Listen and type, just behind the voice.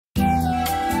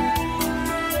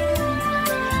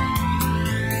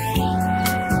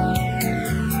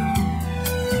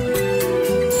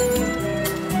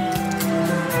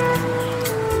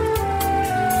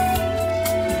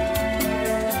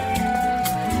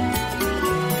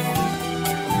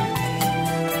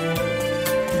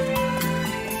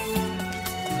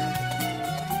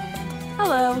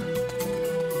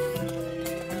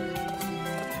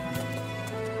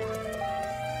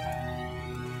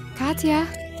Katya?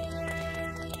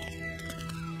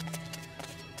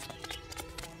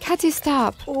 Katya,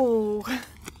 stop. Oh,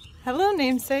 hello,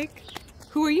 namesake.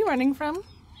 Who are you running from?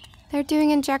 They're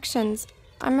doing injections.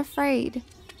 I'm afraid.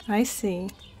 I see.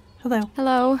 Hello.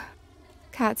 Hello,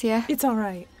 Katya. It's all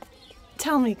right.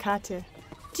 Tell me, Katya,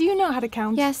 do you know how to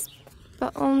count? Yes,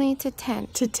 but only to 10.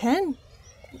 To 10?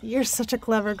 You're such a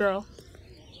clever girl.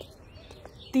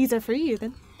 These are for you,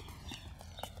 then.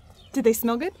 Did they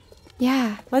smell good?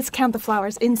 Yeah. Let's count the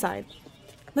flowers inside.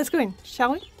 Let's go in,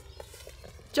 shall we?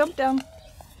 Jump down.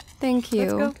 Thank you.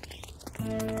 Let's go.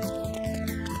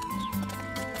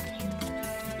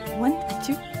 1,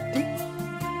 2,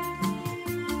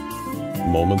 3.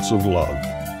 Moments of love.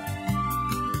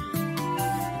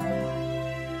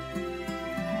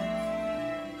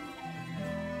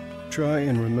 Try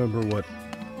and remember what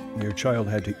your child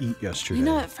had to eat yesterday. You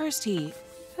know, at first he...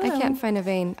 I can't find a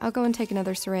vein. I'll go and take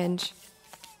another syringe.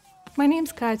 My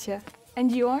name's Katya.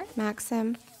 And you are?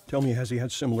 Maxim. Tell me, has he had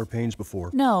similar pains before?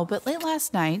 No, but late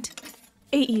last night...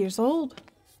 8 years old.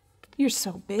 You're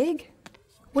so big.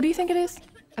 What do you think it is?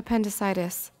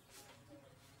 Appendicitis.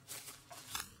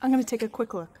 I'm gonna take a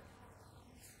quick look.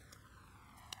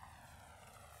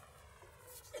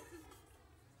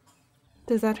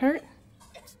 Does that hurt?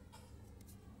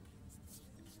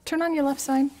 Turn on your left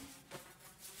side.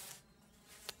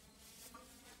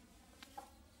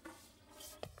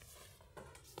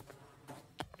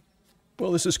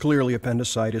 Well, this is clearly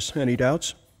appendicitis. Any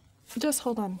doubts? Just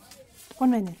hold on. 1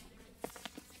 minute.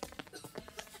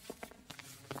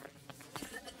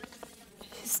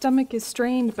 His stomach is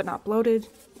strained but not bloated,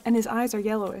 and his eyes are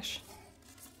yellowish.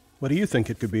 What do you think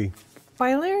it could be?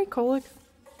 Biliary colic.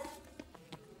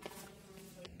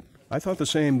 I thought the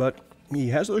same, but he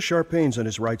has those sharp pains on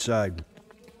his right side.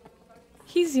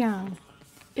 He's young.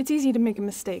 It's easy to make a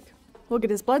mistake. We'll get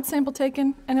his blood sample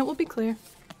taken, and it will be clear.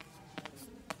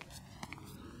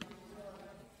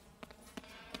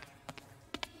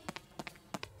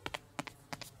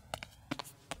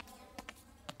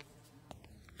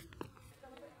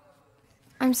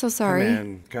 I'm so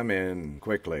sorry. Come in,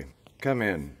 quickly. Come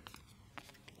in.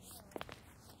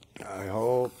 I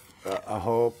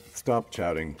hope, stop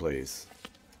chatting, please.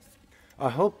 I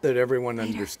hope that everyone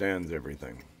understands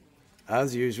everything.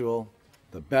 As usual,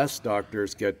 the best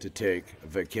doctors get to take a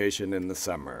vacation in the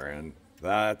summer, and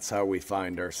that's how we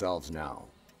find ourselves now.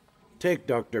 Take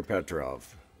Dr.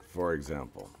 Petrov, for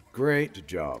example. Great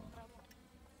job.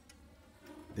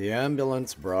 The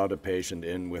ambulance brought a patient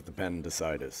in with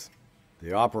appendicitis.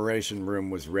 The operation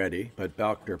room was ready, but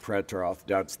Dr. Petrov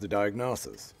doubts the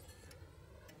diagnosis.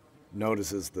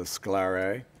 Notices the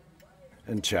sclerae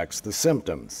and checks the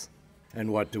symptoms.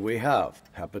 And what do we have?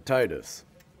 Hepatitis.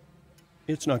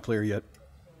 It's not clear yet.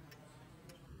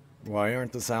 Why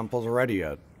aren't the samples ready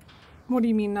yet? What do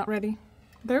you mean, not ready?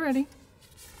 They're ready.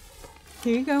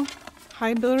 Here you go.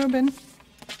 High bilirubin.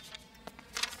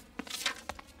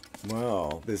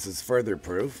 Well, this is further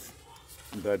proof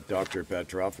that Dr.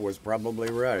 Petrov was probably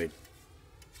right.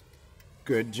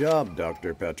 Good job,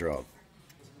 Dr. Petrov.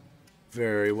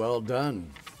 Very well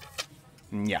done.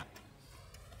 Yeah.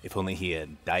 If only he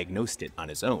had diagnosed it on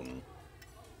his own.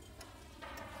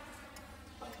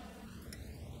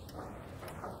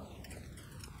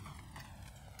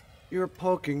 You're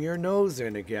poking your nose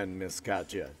in again, Miss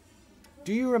Katya.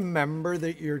 Do you remember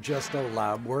that you're just a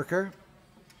lab worker?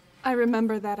 I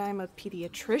remember that I'm a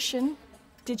pediatrician.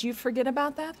 Did you forget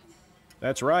about that?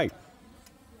 That's right.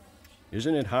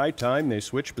 Isn't it high time they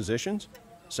switch positions?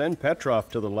 Send Petrov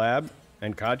to the lab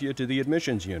and Katya to the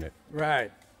admissions unit.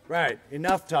 Right.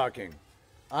 Enough talking.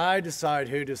 I decide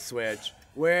who to switch,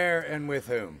 where, and with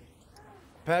whom.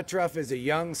 Petrov is a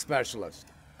young specialist.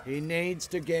 He needs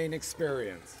to gain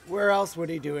experience. Where else would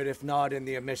he do it if not in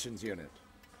the admissions unit?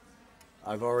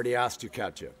 I've already asked you,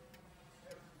 Katya.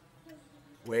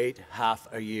 Wait half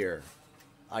a year.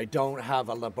 I don't have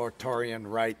a laboratorian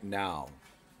right now.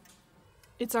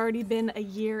 It's already been a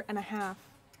year and a half.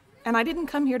 And I didn't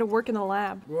come here to work in the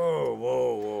lab.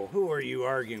 Whoa. Who are you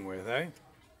arguing with, eh?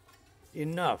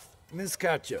 Enough. Miss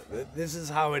Katya, this is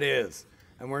how it is.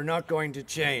 And we're not going to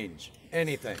change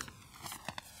anything.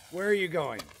 Where are you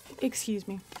going? Excuse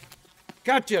me.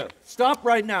 Katya, stop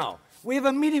right now. We have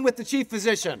a meeting with the chief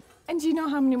physician. And do you know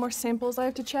how many more samples I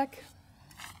have to check?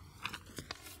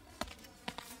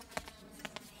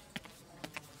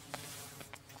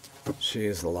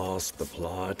 She's lost the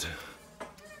plot.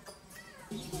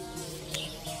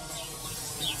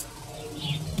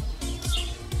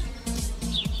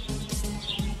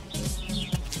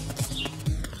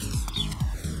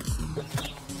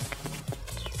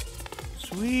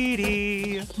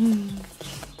 Sweetie.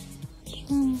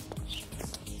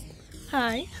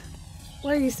 Hi.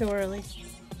 Why are you so early?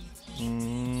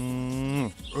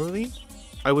 Early?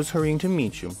 I was hurrying to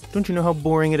meet you. Don't you know how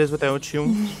boring it is without you?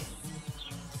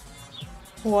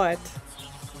 What?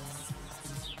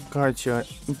 Katya,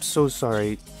 I'm so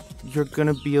sorry. You're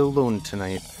gonna be alone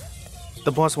tonight.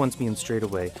 The boss wants me in straight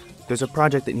away. There's a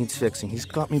project that needs fixing. He's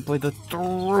got me by the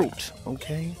throat,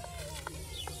 okay?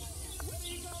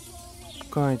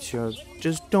 Katya,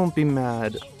 just don't be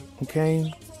mad,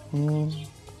 okay?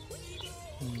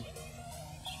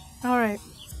 Alright.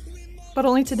 But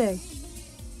only today.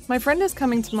 My friend is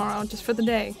coming tomorrow just for the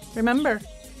day. Remember?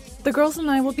 The girls and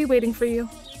I will be waiting for you.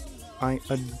 I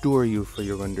adore you for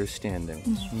your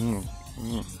understanding.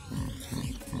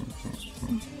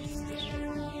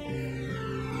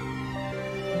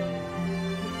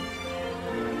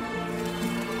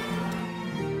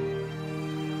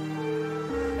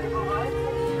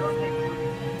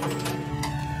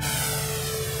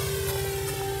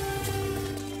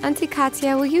 Auntie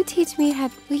Katya, will you teach me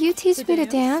to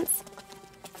dance?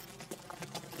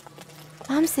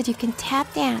 Mom said you can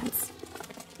tap dance.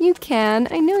 You can.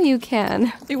 I know you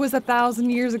can. It was 1,000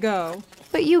 years ago.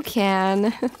 But you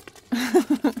can.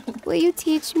 Will you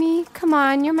teach me? Come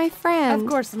on, you're my friend. Of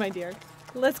course, my dear.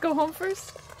 Let's go home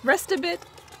first, rest a bit,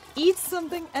 eat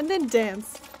something, and then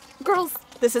dance. Girls,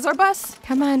 this is our bus.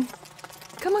 Come on.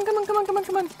 Come on, come on, come on, come on,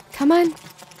 come on. Come on.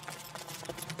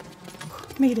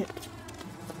 Made it.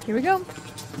 Here we go.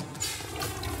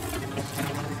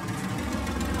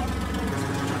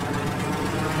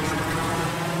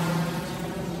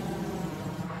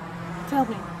 Tell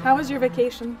me, how was your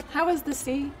vacation? How was the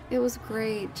sea? It was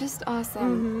great. Just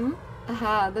awesome.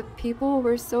 The people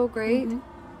were so great.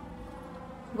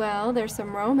 Well, there's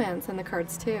some romance in the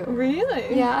cards too.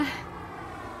 Really? Yeah.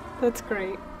 That's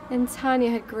great. And Tanya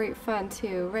had great fun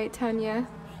too, right, Tanya?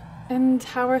 And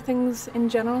how are things in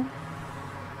general?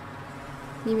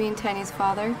 You mean Tanya's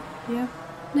father? Yeah.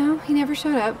 No, he never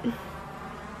showed up.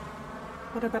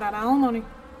 What about alimony?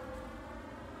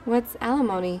 What's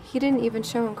alimony? He didn't even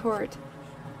show in court.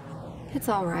 It's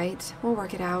all right. We'll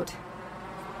work it out.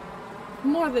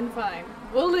 More than fine.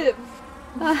 We'll live.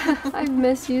 I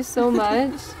miss you so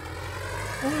much.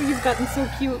 Oh, you've gotten so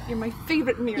cute. You're my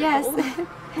favorite miracle. Yes.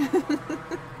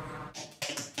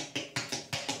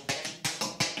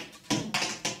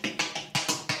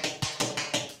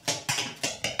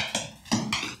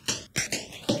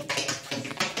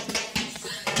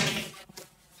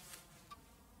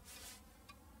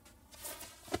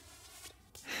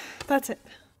 That's it.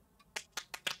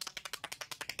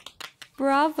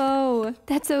 Bravo!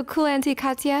 That's so cool, Auntie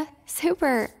Katya.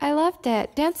 Super! I loved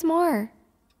it. Dance more.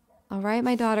 All right,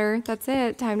 my daughter. That's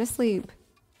it. Time to sleep.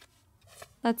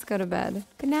 Let's go to bed.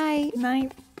 Good night. Good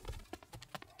night.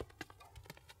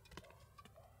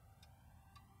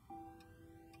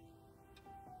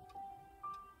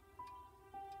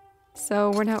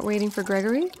 So we're not waiting for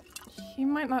Gregory? He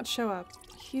might not show up.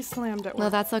 He's slammed at work. Well,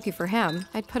 that's lucky for him.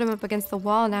 I'd put him up against the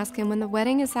wall and ask him when the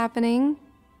wedding is happening.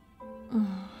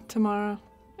 Tomorrow.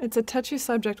 It's a touchy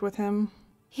subject with him.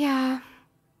 Yeah.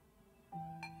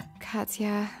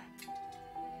 Katya.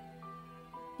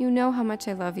 You know how much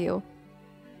I love you.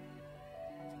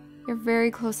 You're very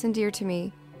close and dear to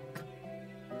me.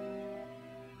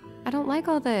 I don't like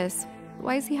all this.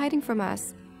 Why is he hiding from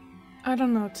us? I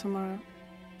don't know tomorrow.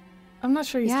 I'm not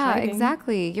sure he's Yeah, hiding.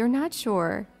 exactly. You're not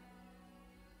sure.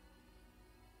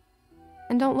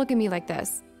 And don't look at me like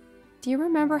this. Do you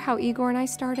remember how Igor and I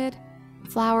started?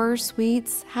 Flowers,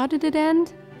 sweets, how did it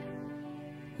end?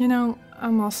 You know,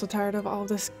 I'm also tired of all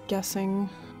this guessing.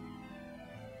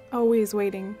 Always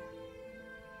waiting.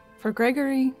 For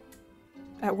Gregory,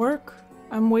 at work,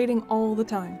 I'm waiting all the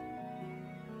time.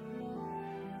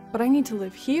 But I need to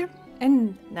live here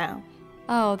and now.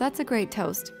 Oh, that's a great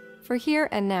toast. For here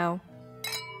and now.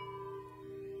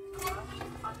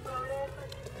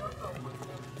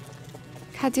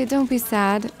 Katya, don't be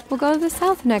sad. We'll go to the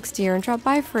south next year and drop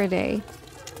by for a day.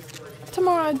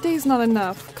 Tomorrow, a day's not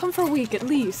enough. Come for a week at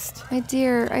least. My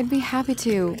dear, I'd be happy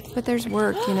to, but there's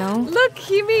work, you know? Look,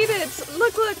 he made it!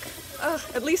 Look, look!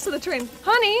 At least to the train.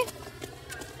 Honey!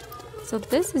 So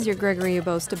this is your Gregory you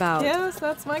boast about. Yes,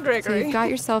 that's my So Gregory. you've got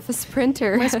yourself a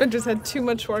sprinter. My sprinter's had too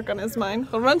much work on his mind.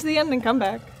 He'll run to the end and come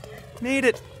back. Made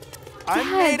it! I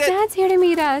Dad, made it! Dad's here to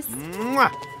meet us.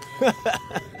 Mwah.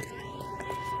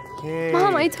 Hey.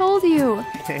 Mom, I told you.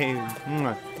 Hey.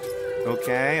 Mwah.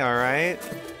 Okay, all right.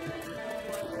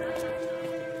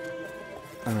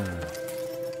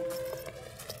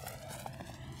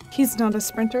 He's not a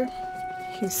sprinter.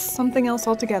 He's something else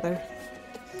altogether.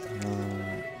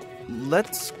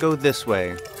 Let's go this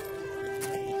way.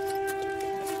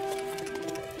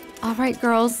 All right,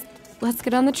 girls. let's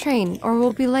get on the train or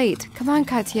we'll be late. Come on,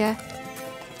 Katya.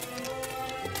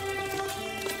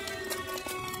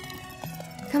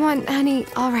 Come on, honey.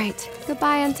 All right.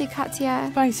 Goodbye, Auntie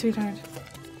Katya. Bye, sweetheart.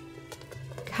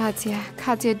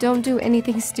 Katya, don't do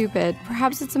anything stupid.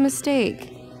 Perhaps it's a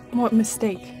mistake. What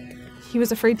mistake? He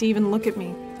was afraid to even look at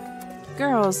me.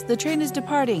 Girls, the train is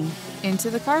departing. Into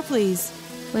the car, please.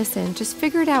 Listen, just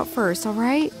figure it out first, all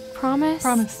right? Promise?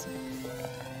 Promise.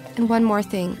 And one more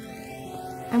thing.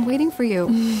 I'm waiting for you.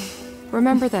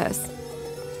 Remember this.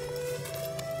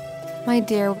 My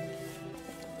dear,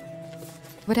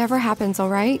 whatever happens, all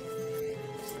right?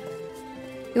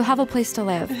 You'll have a place to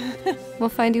live. We'll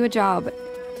find you a job.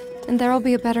 And there'll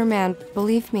be a better man,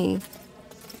 believe me.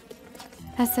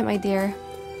 That's it, my dear.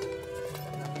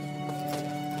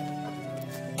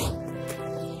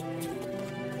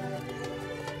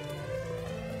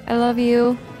 I love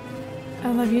you.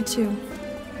 I love you too.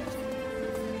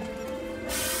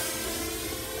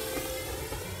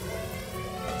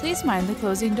 Please mind the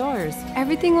closing doors.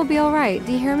 Everything will be all right.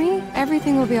 Do you hear me?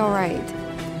 Everything will be all right.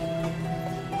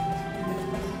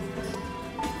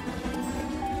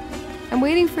 I'm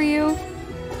waiting for you.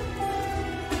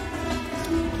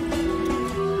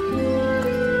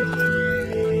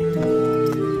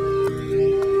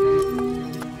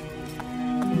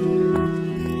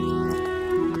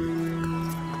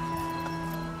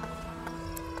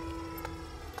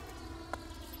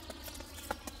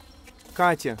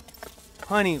 Katya,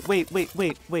 honey, wait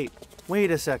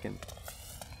a second.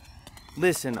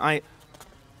 Listen, I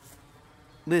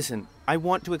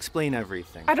want to explain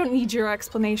everything. I don't need your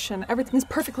explanation. Everything is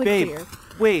perfectly Babe, clear.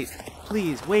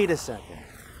 please, wait a second.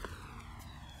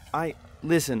 I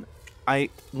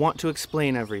want to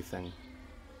explain everything.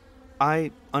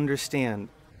 I understand.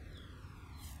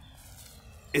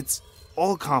 It's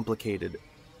all complicated.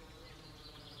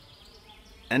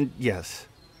 And yes,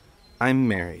 I'm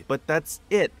married, but that's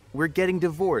it. We're getting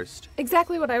divorced.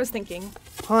 Exactly what I was thinking.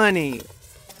 Honey,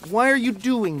 why are you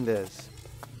doing this?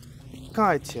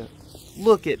 Katya,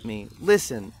 look at me.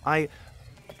 Listen,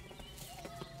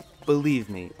 believe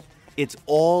me, it's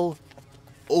all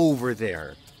over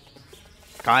there.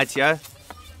 Katya?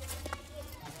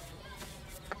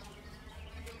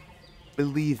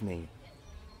 Believe me.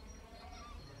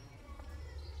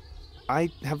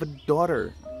 I have a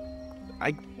daughter.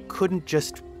 I couldn't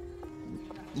just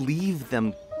leave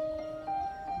them.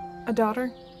 A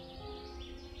daughter?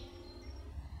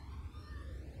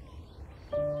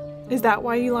 Is that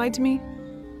why you lied to me?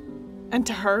 And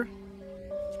to her?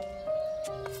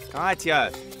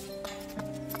 Katya!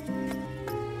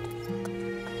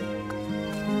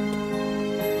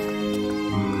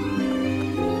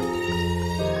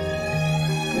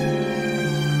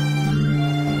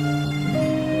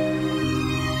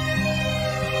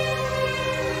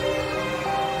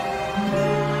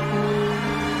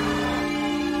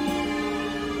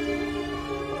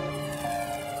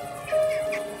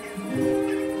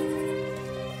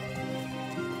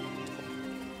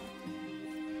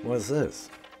 What's this?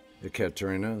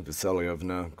 Ekaterina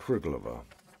Vasilievna Kruglova.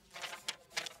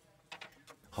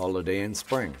 Holiday in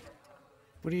spring.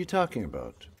 What are you talking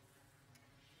about?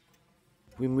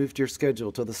 We moved your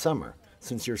schedule to the summer,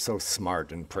 since you're so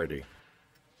smart and pretty.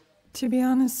 To be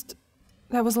honest,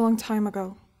 that was a long time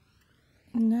ago.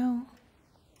 Now,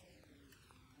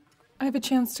 I have a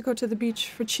chance to go to the beach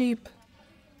for cheap.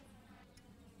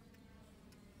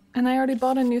 And I already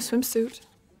bought a new swimsuit.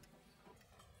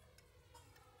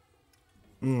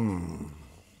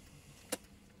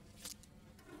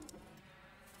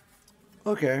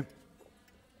 Okay.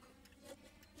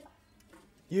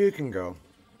 You can go.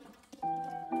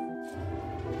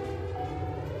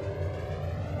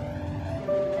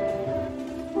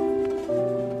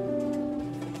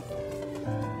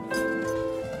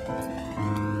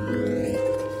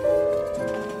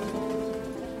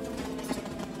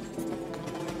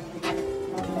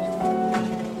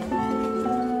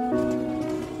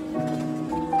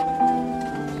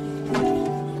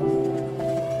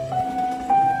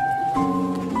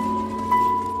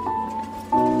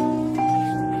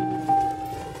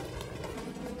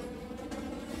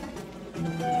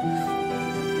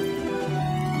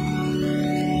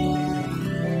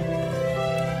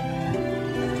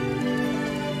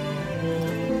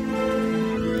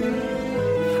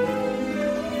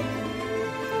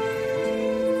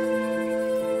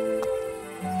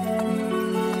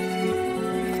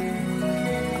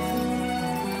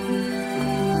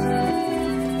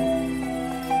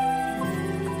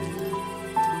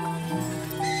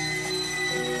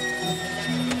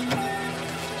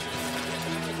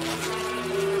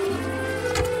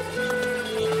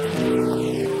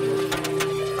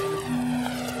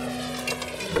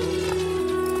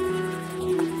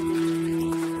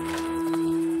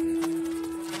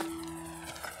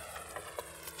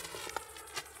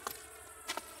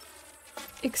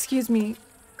 Excuse me,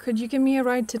 could you give me a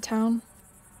ride to town?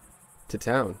 To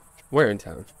town? Where in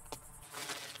town?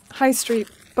 High Street,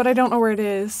 but I don't know where it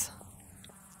is.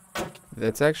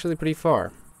 That's actually pretty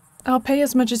far. I'll pay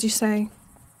as much as you say.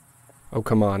 Oh,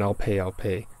 come on, I'll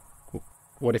pay.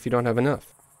 What if you don't have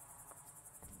enough?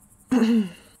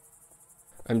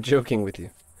 I'm joking with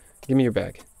you. Give me your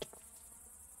bag.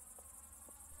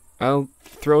 I'll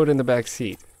throw it in the back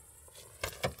seat.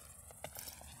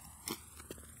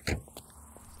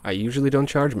 I usually don't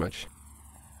charge much.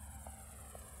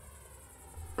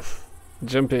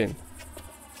 Jump in.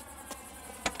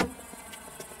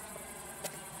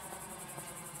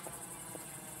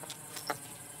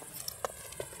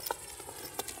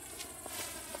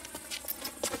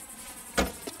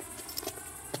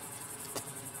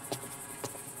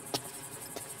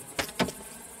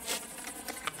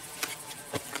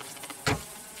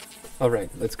 All right,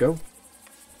 let's go.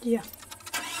 Yeah.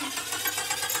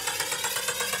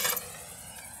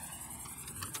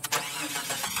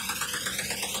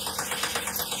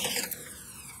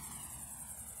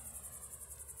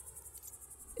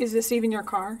 Is this even your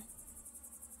car?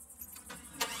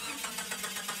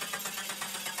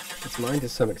 It's mine to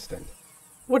some extent.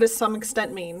 What does some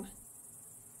extent mean?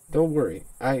 Don't worry,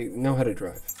 I know how to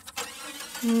drive.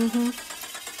 Mm-hmm.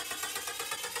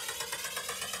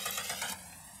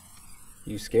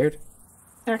 You scared?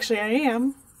 Actually, I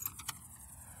am.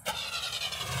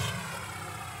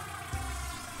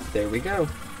 There we go.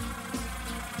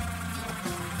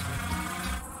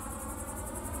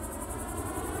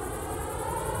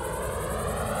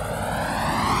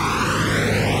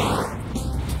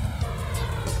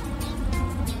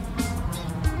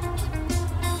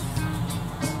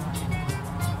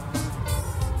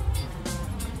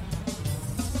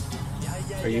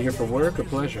 Are you here for work or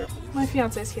pleasure? My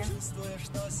fiance's here.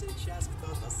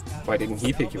 Why didn't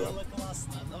he pick you up?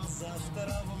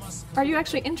 Are you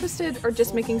actually interested or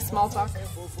just making small talk?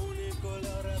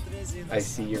 I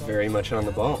see you're very much on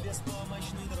the ball.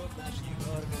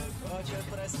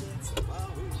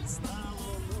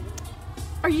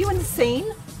 Are you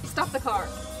insane? Stop the car.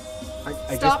 I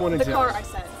Stop just wanted the to... car, I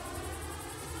said.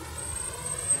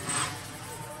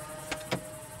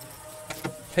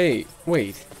 Hey,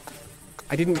 wait.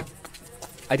 I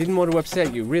didn't want to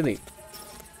upset you, really.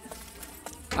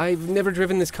 I've never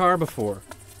driven this car before.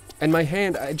 And my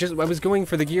hand, I was going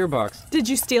for the gearbox. Did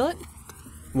you steal it?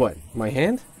 What, my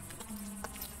hand?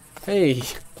 Hey,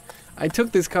 I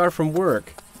took this car from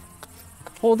work.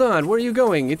 Hold on, where are you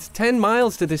going? It's 10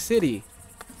 miles to the city.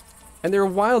 And there are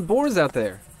wild boars out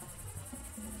there.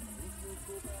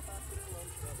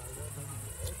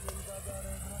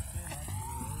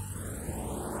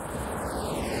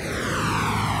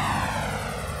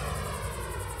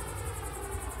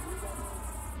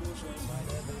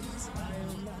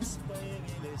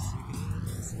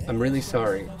 I'm really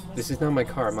sorry. This is not my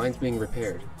car. Mine's being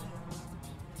repaired.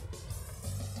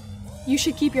 You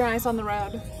should keep your eyes on the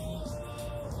road.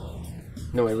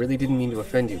 No, I really didn't mean to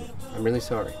offend you. I'm really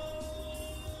sorry.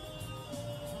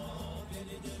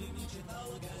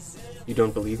 You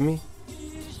don't believe me?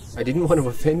 I didn't want to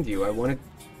offend you. I wanted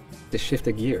to shift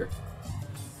a gear.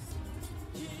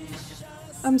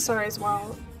 I'm sorry as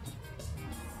well.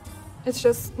 It's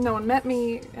just no one met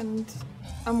me, and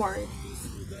I'm worried.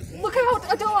 Look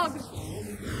out! A dog!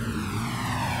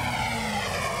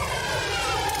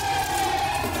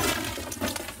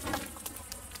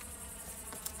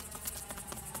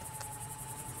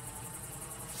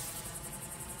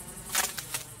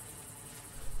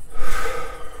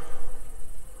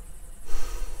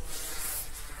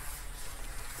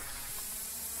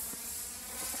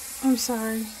 I'm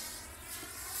sorry.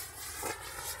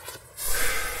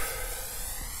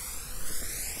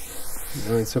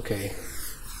 No, it's okay.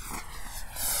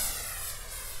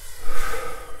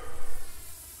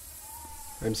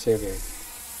 I'm Sergey.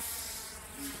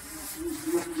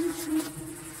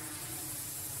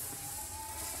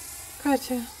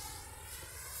 Gotcha.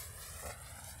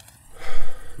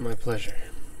 My pleasure.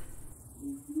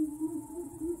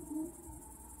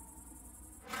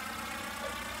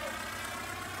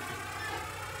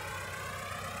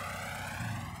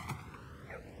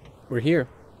 We're here.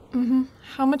 Mm-hmm.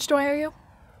 How much do I owe you?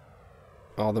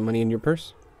 All the money in your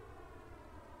purse?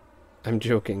 I'm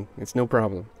joking. It's no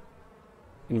problem.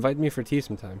 Invite me for tea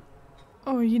sometime.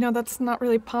 Oh, you know, that's not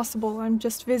really possible. I'm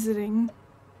just visiting.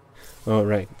 Oh,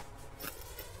 right.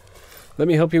 Let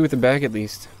me help you with the bag at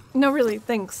least. No, really,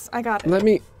 thanks. I got it. Let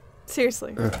me...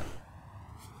 Seriously.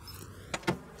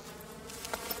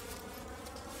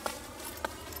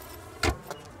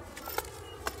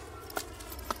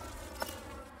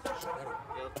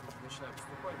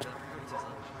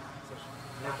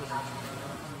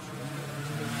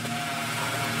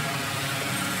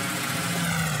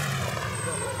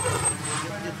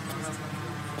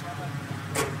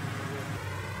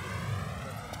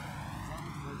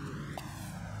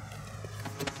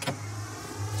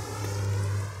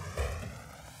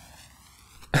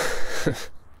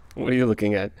 What are you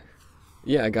looking at?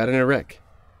 Yeah, I got in a wreck.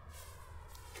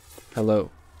 Hello.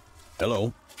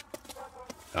 Hello.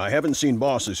 I haven't seen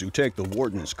bosses who take the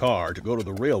warden's car to go to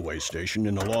the railway station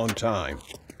in a long time.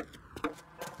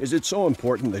 Is it so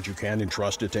important that you can't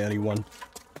entrust it to anyone?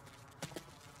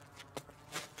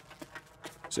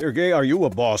 Sergei, are you a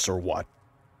boss or what?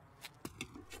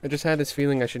 I just had this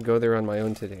feeling I should go there on my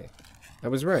own today. I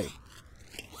was right.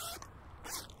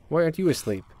 Why aren't you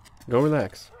asleep? Go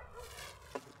relax.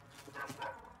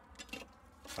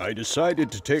 I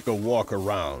decided to take a walk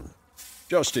around,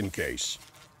 just in case.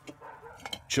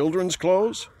 Children's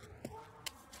clothes?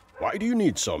 Why do you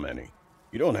need so many?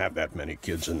 You don't have that many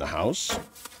kids in the house.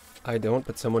 I don't,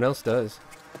 but someone else does.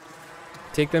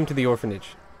 Take them to the orphanage.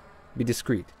 Be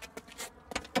discreet.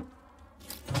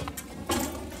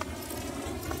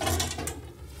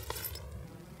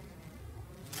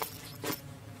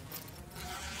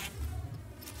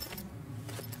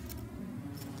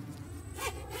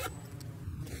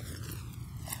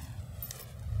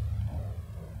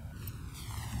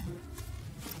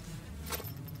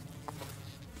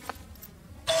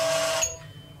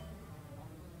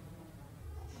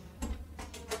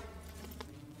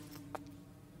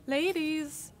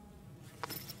 Ladies.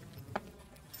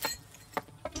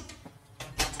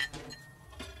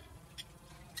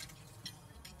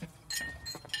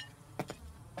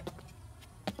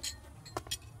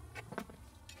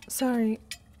 Sorry,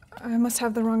 I must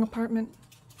have the wrong apartment.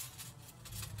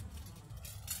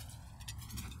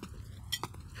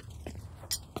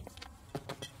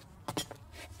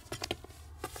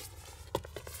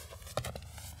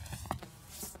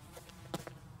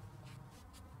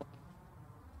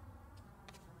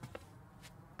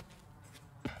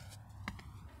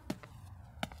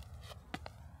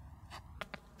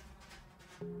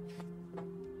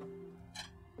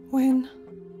 When?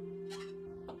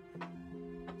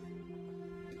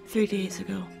 3 days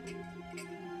ago.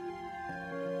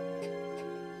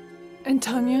 And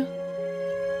Tanya?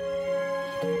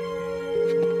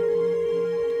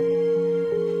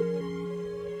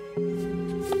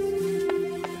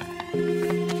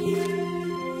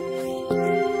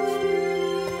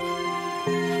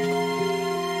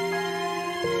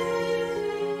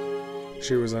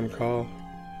 She was on call.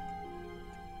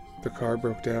 The car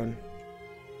broke down.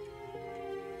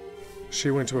 She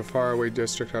went to a faraway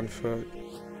district on foot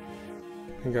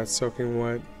and got soaking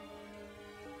wet.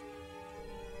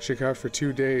 She coughed for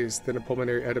 2 days, then a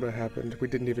pulmonary edema happened. We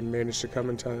didn't even manage to come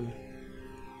in time.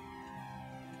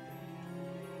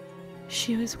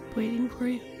 She was waiting for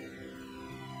you.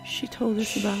 She told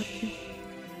us about you.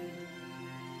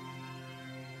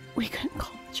 We couldn't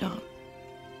call the job.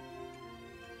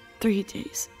 3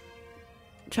 days.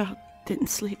 Job didn't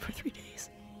sleep for 3 days.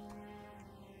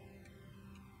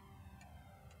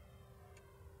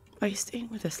 Why are you staying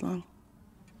with us long?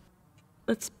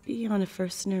 Let's be on a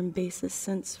first-name basis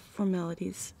since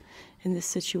formalities in this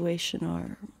situation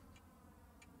are...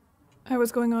 I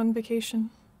was going on vacation.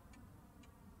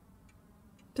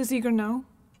 Does Igor know?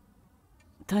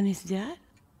 Tanya's dad?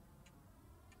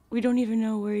 We don't even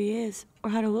know where he is or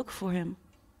how to look for him.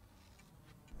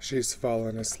 She's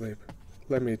fallen asleep.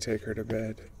 Let me take her to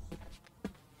bed.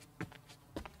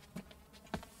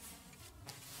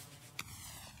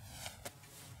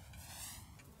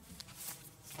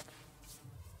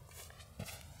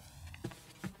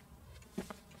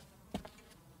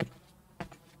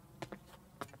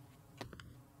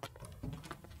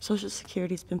 Social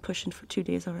Security's been pushing for 2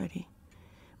 days already.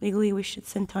 Legally, we should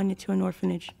send Tanya to an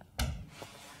orphanage.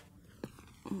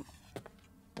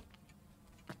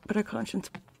 But our conscience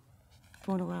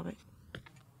won't allow it.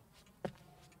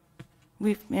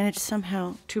 We've managed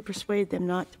somehow to persuade them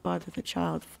not to bother the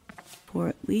child for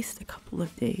at least a couple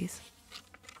of days.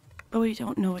 But we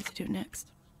don't know what to do next.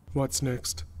 What's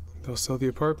next? They'll sell the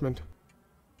apartment.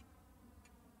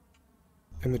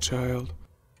 And the child.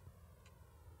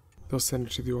 They'll send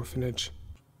her to the orphanage.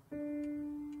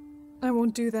 I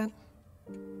won't do that.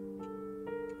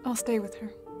 I'll stay with her.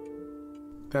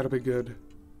 That'll be good.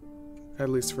 At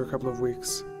least for a couple of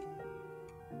weeks.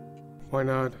 Why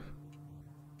not?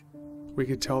 We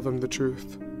could tell them the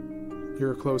truth.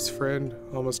 You're a close friend,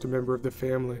 almost a member of the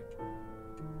family.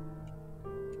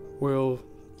 We'll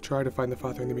try to find the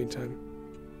father in the meantime.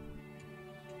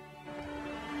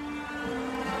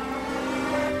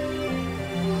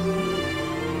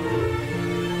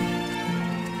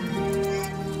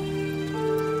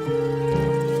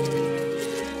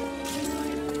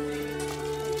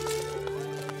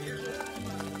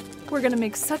 We're gonna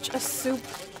make such a soup.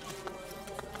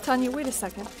 Tanya, wait a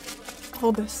second.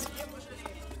 Hold this.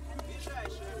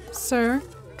 Sir?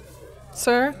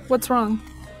 Sir, what's wrong?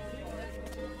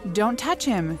 Don't touch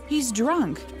him. He's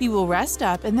drunk. He will rest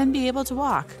up and then be able to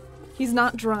walk. He's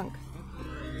not drunk.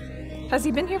 Has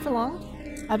he been here for long?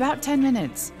 About 10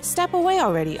 minutes. Step away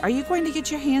already. Are you going to get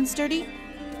your hands dirty?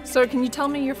 Sir, can you tell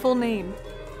me your full name?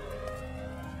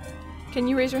 Can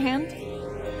you raise your hand?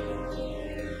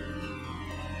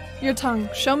 Your tongue.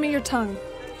 Show me your tongue.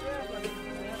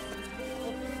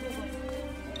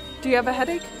 Do you have a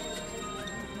headache?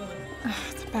 Ugh,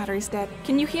 the battery's dead.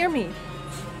 Can you hear me?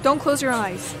 Don't close your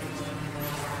eyes.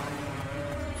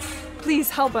 Please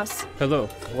help us. Hello,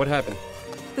 what happened?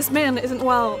 This man isn't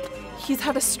well. He's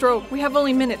had a stroke. We have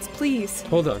only minutes, please.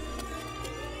 Hold on.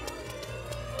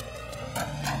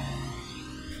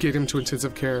 Get him to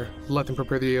intensive care. Let them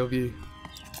prepare the ALV.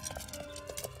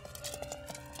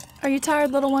 Are you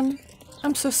tired, little one?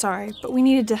 I'm so sorry, but we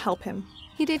needed to help him.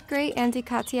 He did great, Auntie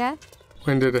Katya.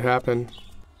 When did it happen?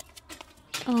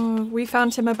 We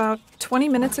found him about 20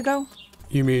 minutes ago.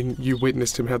 You mean you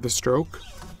witnessed him have the stroke?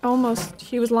 Almost.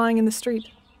 He was lying in the street.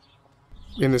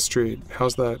 In the street?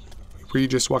 How's that? Were you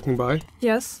just walking by?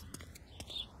 Yes.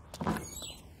 Do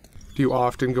you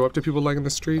often go up to people lying in the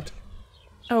street?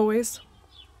 Always.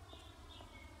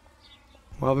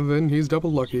 Well, then he's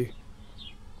double lucky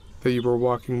that you were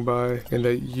walking by and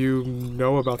that you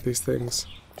know about these things.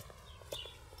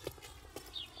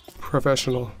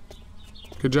 Professional.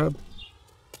 Good job.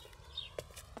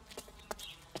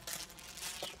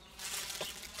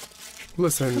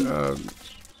 Listen,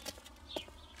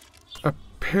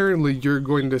 apparently you're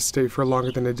going to stay for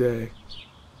longer than a day.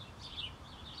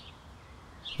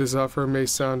 This offer may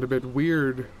sound a bit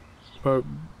weird, but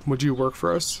would you work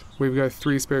for us? We've got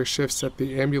 3 spare shifts at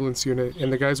the ambulance unit,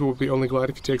 and the guys will be only glad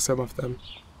if you take some of them.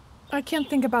 I can't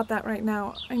think about that right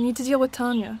now. I need to deal with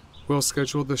Tanya. We'll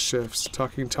schedule the shifts,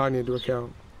 talking Tanya into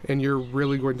account, and you're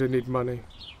really going to need money.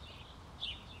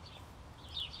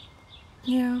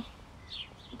 Yeah.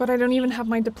 But I don't even have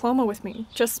my diploma with me,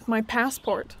 just my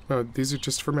passport. No, these are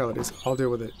just formalities. I'll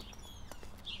deal with it.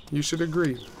 You should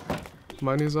agree.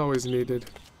 Money is always needed.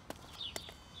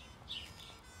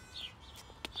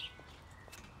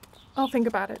 I'll think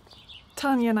about it.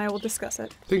 Tanya and I will discuss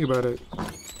it. Think about it.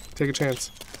 Take a chance.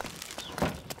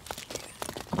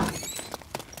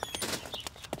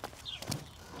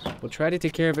 Well, try to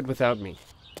take care of it without me.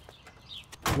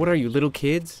 What are you, little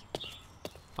kids?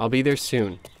 I'll be there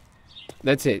soon.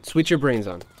 That's it. Switch your brains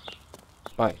on.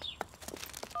 Bye.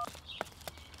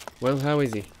 Well, how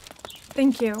is he?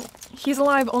 Thank you. He's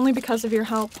alive only because of your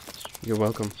help. You're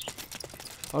welcome.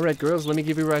 All right, girls, let me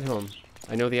give you a ride home.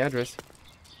 I know the address.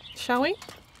 Shall we?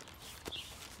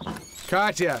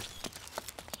 Katya!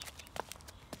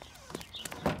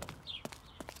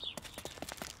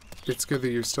 It's good that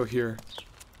you're still here.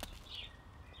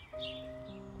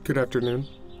 Good afternoon.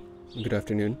 Good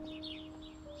afternoon.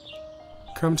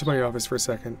 Come to my office for a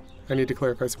second. I need to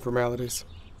clarify some formalities.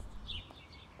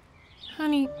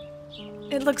 Honey,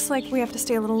 it looks like we have to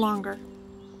stay a little longer.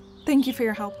 Thank you for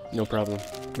your help. No problem.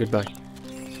 Goodbye.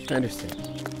 I understand.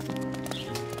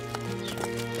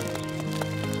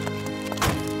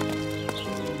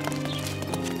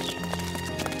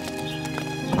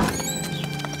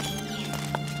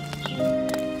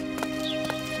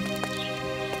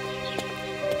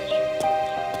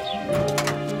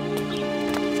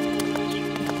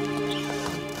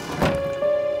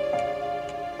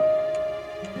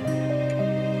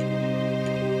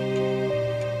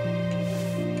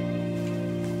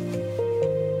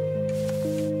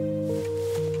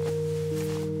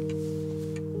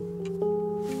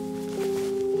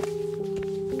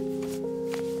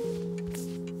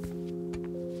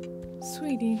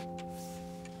 Sweetie.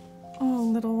 Oh,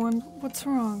 little one, what's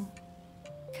wrong?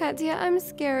 Katya, I'm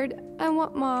scared. I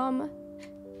want Mom.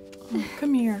 Oh,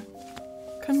 come here.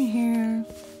 Come here.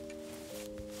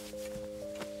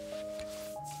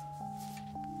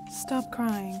 Stop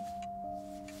crying.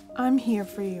 I'm here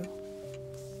for you.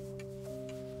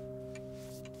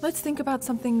 Let's think about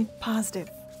something positive.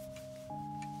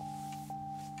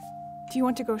 Do you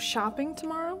want to go shopping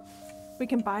tomorrow? We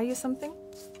can buy you something.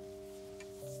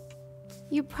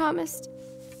 You promised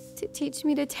to teach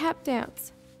me to tap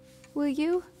dance. Will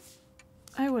you?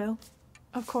 I will.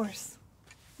 Of course.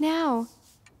 Now.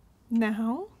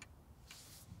 Now?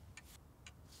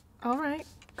 All right.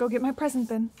 Go get my present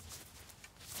then.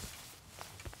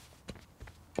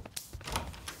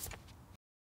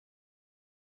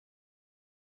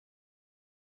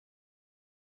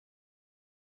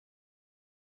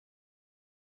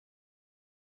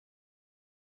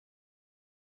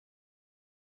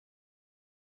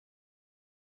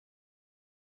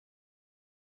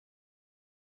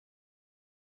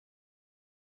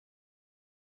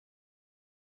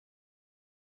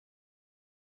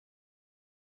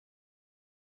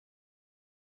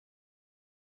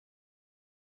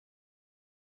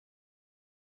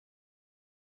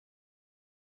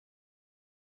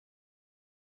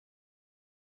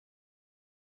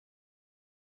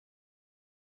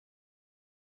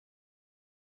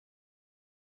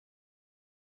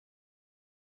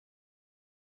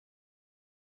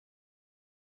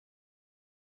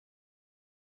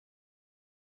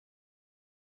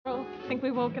 Oh, think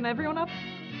we've woken everyone up?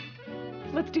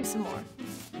 Let's do some more.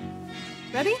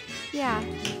 Ready? Yeah.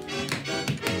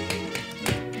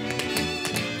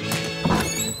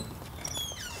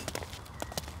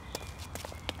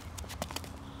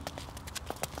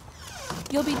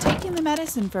 You'll be taking the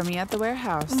medicine for me at the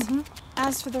warehouse.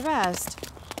 As for the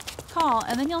rest, call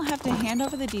and then you'll have to hand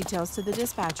over the details to the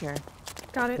dispatcher.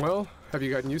 Got it. Well, have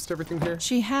you gotten used to everything here?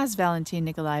 She has, Valentin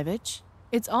Nikolaevich.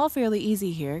 It's all fairly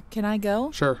easy here. Can I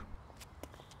go? Sure.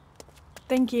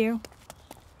 Thank you.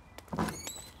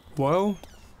 Well,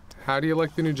 how do you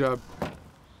like the new job?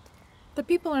 The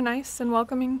people are nice and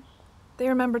welcoming. They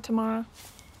remember Tamara.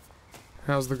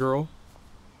 How's the girl?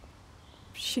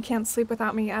 She can't sleep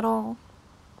without me at all.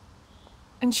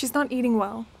 And she's not eating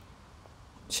well.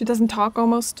 She doesn't talk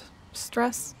almost.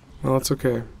 Stress. Well, it's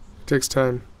okay. It takes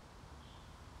time.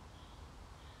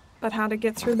 But how to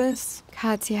get through this?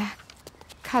 Katya.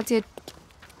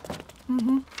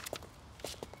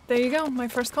 There you go, my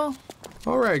first call.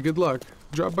 All right, good luck.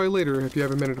 Drop by later if you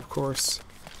have a minute, of course.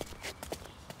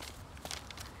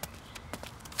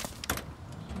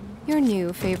 Your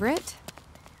new favorite?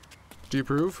 Do you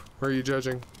approve, or are you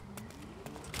judging?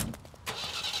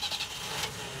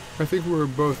 I think we're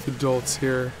both adults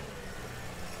here,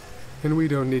 and we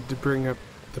don't need to bring up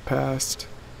the past.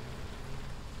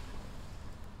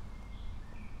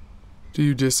 Do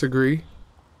you disagree?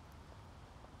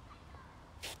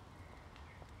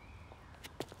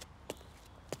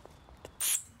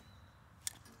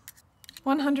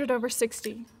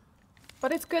 $100/60.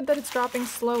 But it's good that it's dropping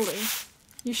slowly.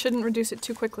 You shouldn't reduce it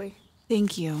too quickly.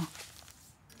 Thank you.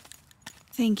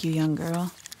 Thank you, young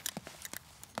girl.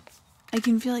 I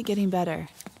can feel it getting better.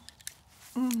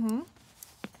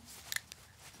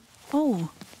 Oh,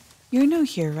 you're new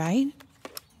here, right?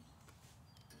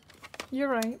 You're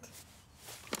right.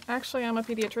 Actually, I'm a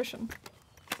pediatrician.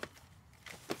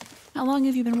 How long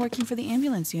have you been working for the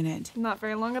ambulance unit? Not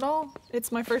very long at all.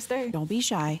 It's my first day. Don't be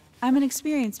shy. I'm an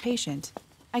experienced patient.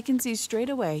 I can see straight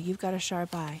away you've got a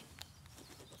sharp eye.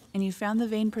 And you found the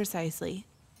vein precisely.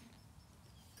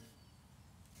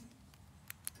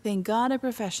 Thank God a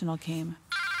professional came.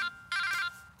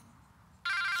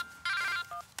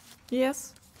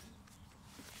 Yes?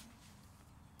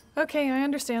 Okay, I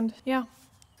understand. Yeah.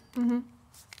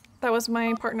 That was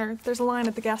my partner. There's a line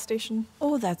at the gas station.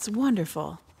 Oh, that's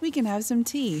wonderful. We can have some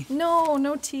tea. No,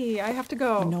 no tea. I have to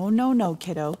go. No,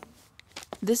 kiddo.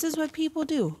 This is what people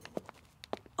do.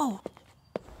 Oh.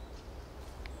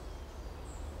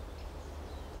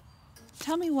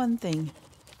 Tell me one thing.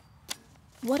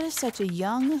 What is such a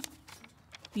young,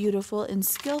 beautiful, and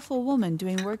skillful woman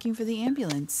doing working for the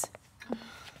ambulance?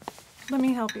 Let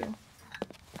me help you.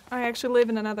 I actually live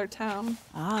in another town.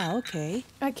 Ah, okay.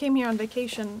 I came here on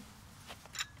vacation,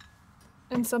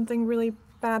 and something really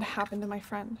bad happened to my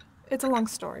friend. It's a long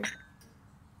story.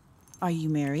 Are you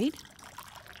married?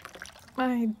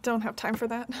 I don't have time for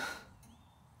that.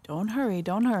 Don't hurry.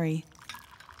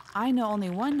 I know only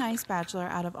one nice bachelor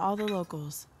out of all the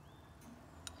locals.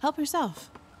 Help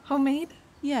yourself. Homemade?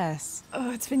 Yes.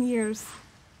 Oh, it's been years.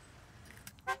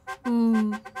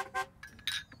 Could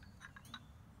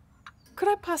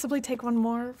I possibly take one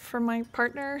more for my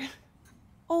partner?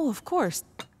 Oh, of course.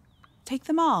 Take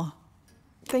them all.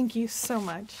 Thank you so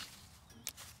much.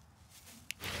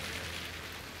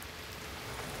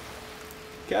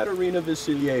 Katerina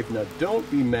Vasilyevna, don't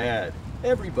be mad.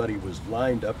 Everybody was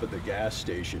lined up at the gas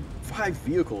station. 5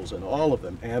 vehicles and all of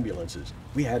them ambulances.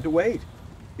 We had to wait.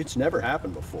 It's never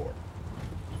happened before.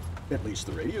 At least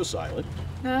the radio's silent.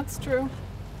 That's true.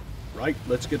 Right,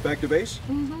 let's get back to base?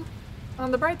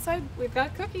 On the bright side, we've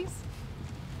got cookies.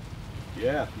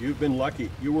 Yeah, you've been lucky.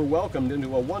 You were welcomed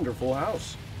into a wonderful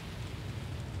house.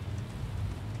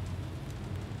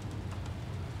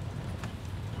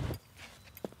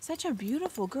 Such a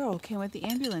beautiful girl came with the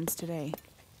ambulance today.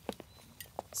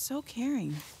 So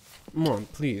caring. Mom,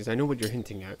 please, I know what you're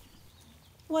hinting at.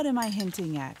 What am I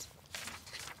hinting at?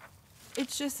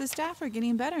 It's just the staff are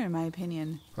getting better, in my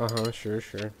opinion.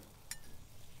 Sure.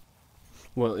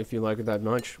 Well, if you like her that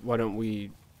much, why don't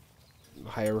we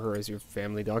hire her as your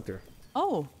family doctor?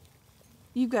 Oh,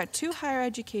 you've got 2 higher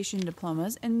education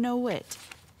diplomas and no wit.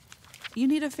 You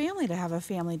need a family to have a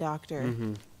family doctor.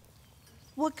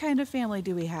 What kind of family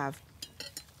do we have?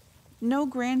 No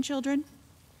grandchildren?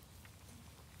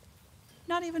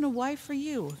 Not even a wife for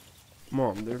you.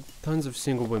 Mom, there are tons of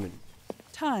single women.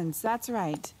 Tons, that's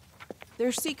right.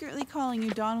 They're secretly calling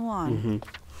you Don Juan.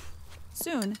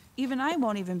 Soon, even I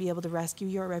won't even be able to rescue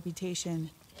your reputation.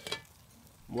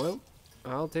 Well,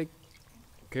 I'll take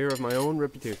care of my own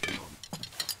reputation,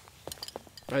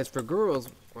 Mom. As for girls,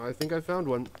 I think I found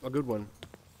one, a good one.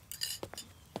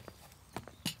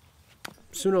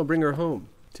 Soon I'll bring her home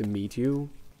to meet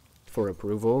you for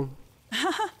approval.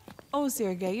 Oh,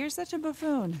 Sergei, you're such a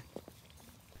buffoon.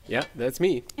 Yeah, that's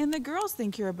me. And the girls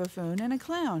think you're a buffoon and a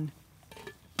clown.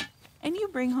 And you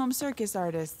bring home circus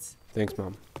artists. Thanks,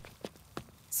 Mom.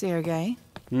 Sergei,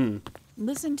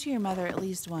 listen to your mother at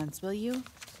least once, will you?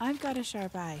 I've got a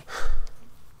sharp eye.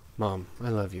 Mom, I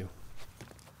love you.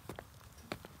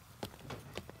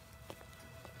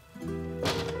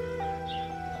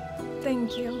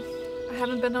 Thank you. I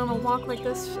haven't been on a walk like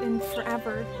this in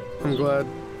forever. I'm glad.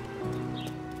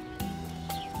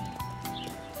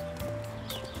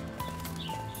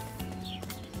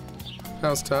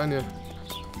 How's Tanya?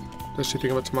 Does she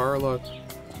think about tomorrow a lot?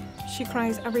 She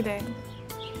cries every day.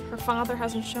 Her father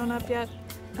hasn't shown up yet,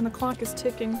 and the clock is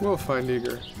ticking. We'll find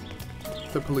Igor.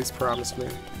 The police promised me.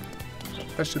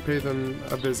 I should pay them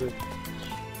a visit.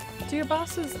 Do your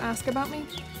bosses ask about me?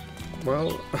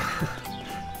 Well,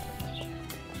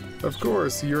 of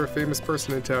course, you're a famous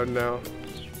person in town now.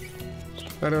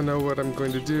 I don't know what I'm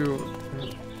going to do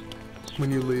when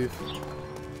you leave.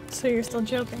 So you're still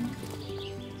joking?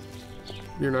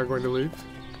 You're not going to leave?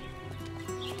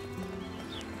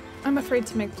 I'm afraid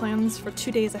to make plans for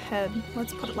 2 days ahead.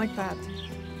 Let's put it like that.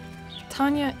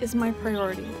 Tanya is my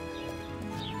priority.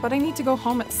 But I need to go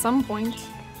home at some point.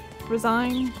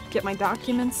 Resign, get my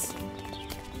documents.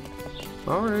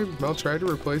 Alright, I'll try to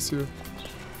replace you.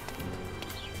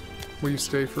 Will you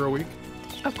stay for a week?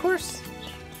 Of course.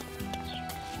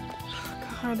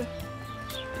 God.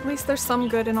 At least there's some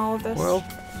good in all of this. Well,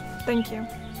 thank you.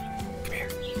 come here.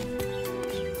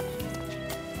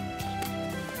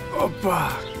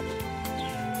 Opa!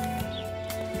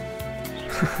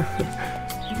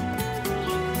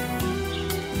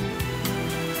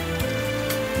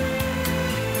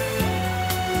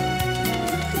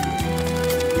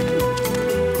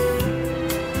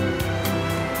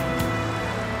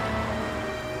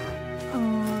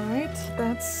 Alright,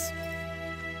 that's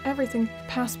everything.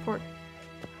 Passport.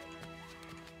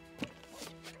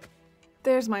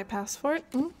 There's my passport.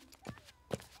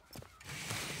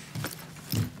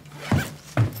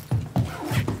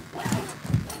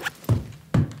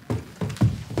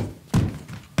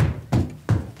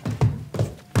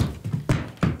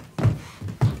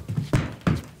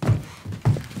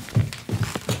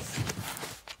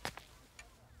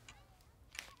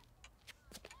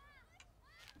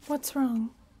 What's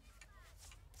wrong?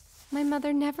 My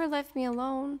mother never left me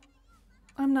alone.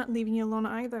 I'm not leaving you alone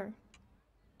either.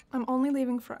 I'm only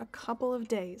leaving for a couple of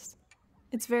days.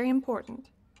 It's very important.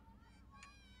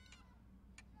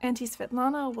 Auntie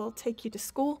Svetlana will take you to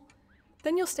school,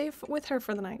 then you'll stay with her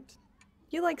for the night.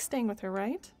 You like staying with her,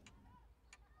 right?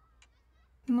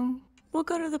 No? We'll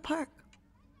go to the park.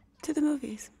 To the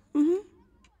movies. I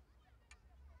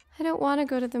don't want to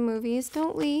go to the movies.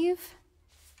 Don't leave.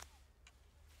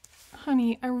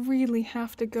 Honey, I really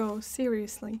have to go,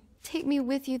 seriously. Take me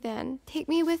with you then. Take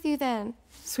me with you then.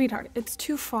 Sweetheart, it's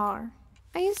too far.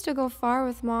 I used to go far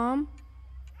with Mom.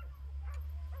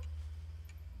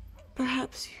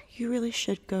 Perhaps you really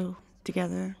should go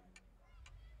together.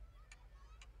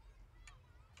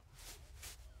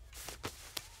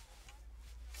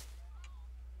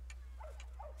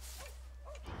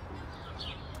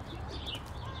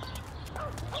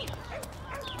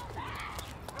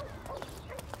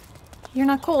 You're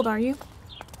not cold, are you?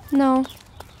 No.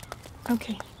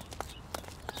 Okay.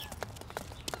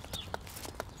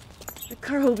 The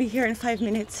car will be here in 5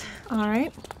 minutes. All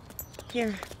right.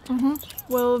 Here.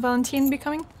 Will Valentine be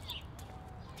coming?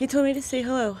 He told me to say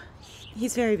hello.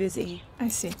 He's very busy. I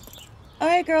see. All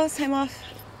right, girls, I'm off.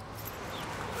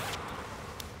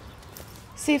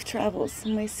 Safe travels,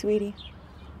 my sweetie.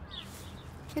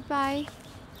 Goodbye.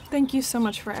 Thank you so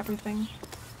much for everything.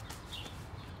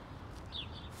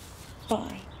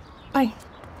 Bye. Bye.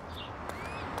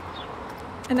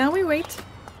 And now we wait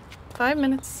 5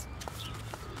 minutes.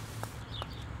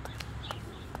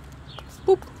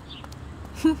 Boop.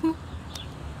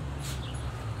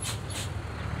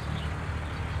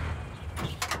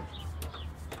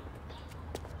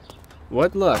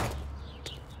 What luck.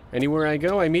 Anywhere I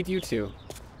go, I meet you two.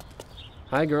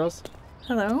 Hi, girls.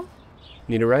 Hello?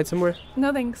 Need a ride somewhere?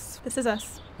 No thanks. This is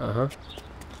us. Uh-huh.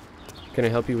 Can I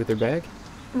help you with your bag?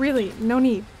 Really, no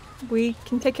need. We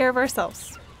can take care of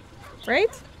ourselves. Right?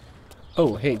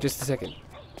 Oh, hey, just a second.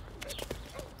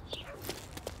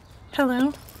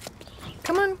 Hello?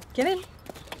 Come on, get in.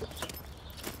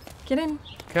 Get in.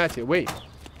 Katya, wait.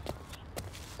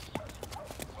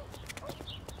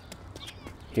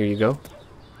 Here you go.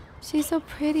 She's so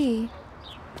pretty.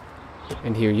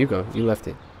 And here you go. You left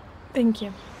it. Thank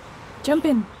you. Jump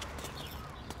in.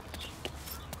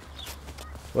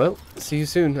 Well, see you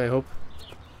soon, I hope.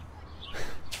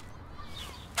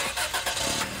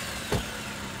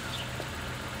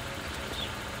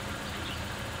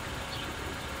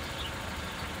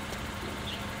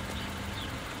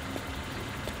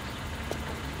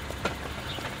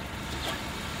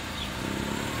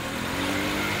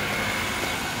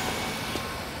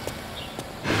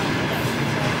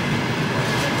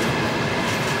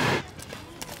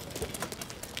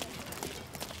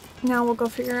 Now we'll go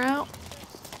figure out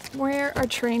where our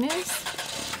train is,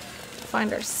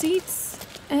 find our seats,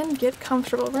 and get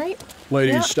comfortable, right?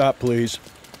 Ladies, Yeah. stop, please.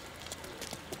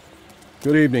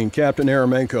 Good evening, Captain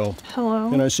Aramenko. Hello.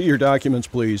 Can I see your documents,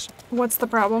 please? What's the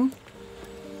problem?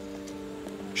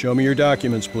 Show me your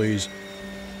documents, please.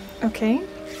 Okay.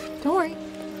 Don't worry.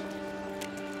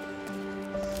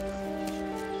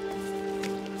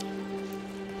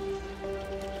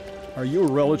 Are you a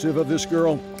relative of this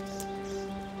girl?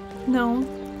 No.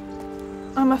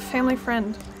 I'm a family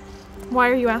friend. Why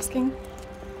are you asking?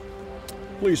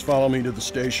 Please follow me to the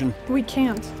station. We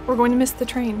can't. We're going to miss the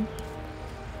train.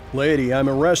 Lady, I'm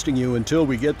arresting you until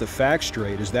we get the facts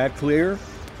straight. Is that clear?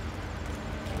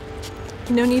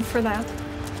 No need for that.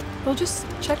 We'll just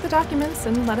check the documents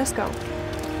and let us go.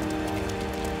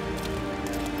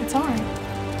 It's all right.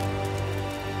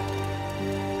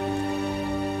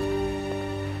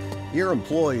 Your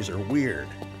employees are weird.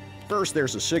 First,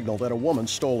 there's a signal that a woman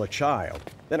stole a child.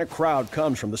 Then a crowd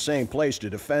comes from the same place to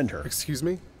defend her. Excuse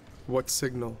me? What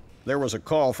signal? There was a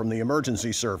call from the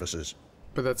emergency services.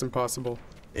 But that's impossible.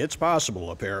 It's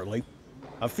possible, apparently.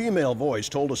 A female voice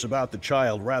told us about the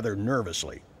child rather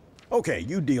nervously. Okay,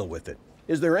 you deal with it.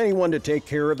 Is there anyone to take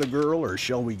care of the girl, or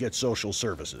shall we get social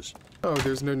services? Oh,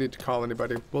 there's no need to call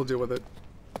anybody. We'll deal with it.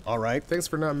 All right. Thanks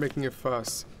for not making a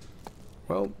fuss.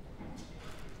 Well,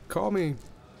 call me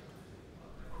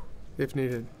if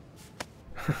needed.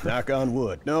 Knock on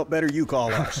wood. No, better you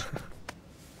call us.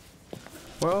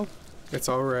 Well, it's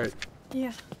all right.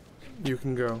 Yeah. You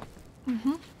can go.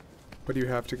 Mm-hmm. But you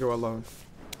have to go alone.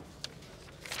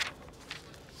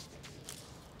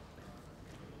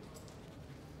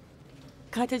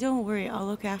 Katya, don't worry. I'll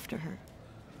look after her.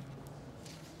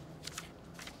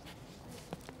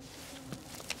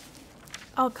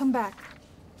 I'll come back.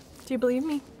 Do you believe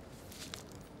me?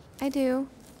 I do.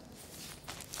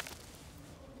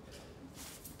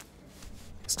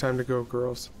 It's time to go,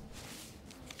 girls.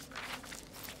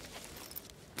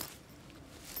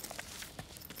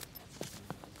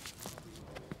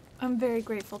 I'm very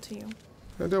grateful to you.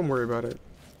 Now, don't worry about it.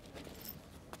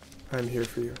 I'm here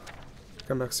for you.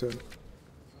 Come back soon.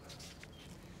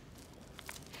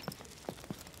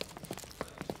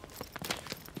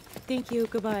 Thank you.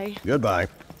 Goodbye. Goodbye.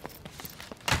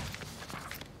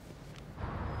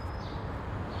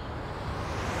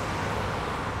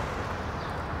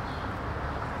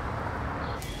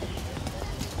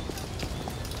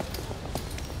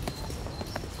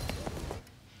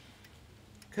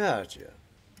 Katya,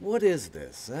 what is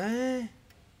this, eh?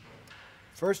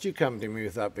 First you come to me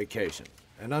with that vacation,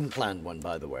 an unplanned one,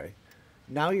 by the way.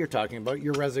 Now you're talking about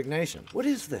your resignation. What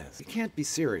is this? You can't be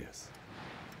serious.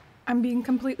 I'm being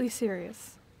completely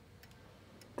serious.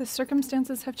 The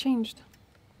circumstances have changed.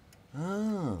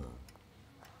 Oh.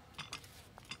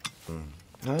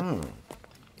 Oh.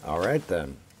 All right,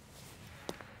 then.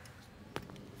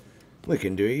 We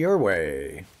can do it your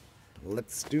way.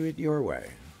 Let's do it your way.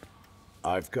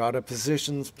 I've got a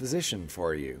position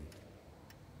for you.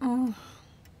 Oh,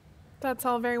 that's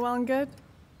all very well and good.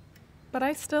 But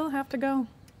I still have to go.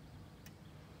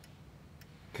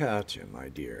 Katya, my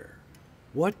dear,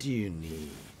 what do you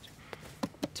need?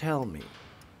 Tell me.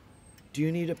 Do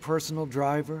you need a personal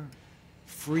driver?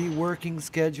 Free working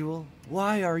schedule?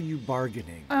 Why are you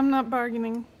bargaining? I'm not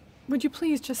bargaining. Would you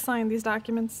please just sign these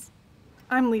documents?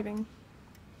 I'm leaving.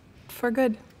 For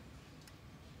good.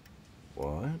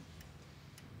 What?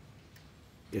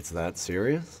 It's that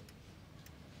serious?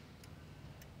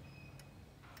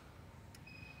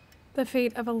 The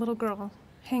fate of a little girl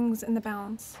hangs in the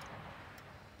balance.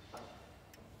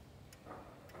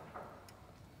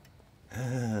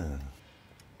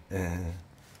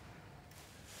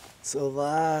 So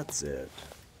that's it.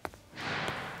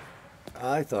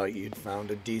 I thought you'd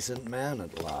found a decent man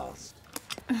at last.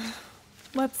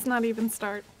 Let's not even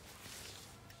start.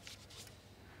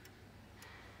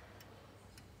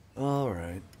 All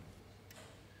right.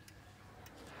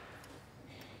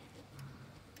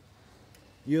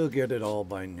 You'll get it all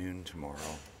by noon tomorrow.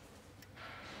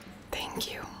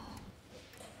 Thank you.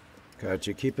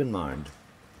 Katya, keep in mind,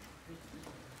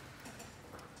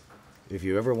 if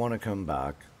you ever want to come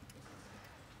back,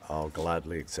 I'll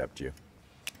gladly accept you.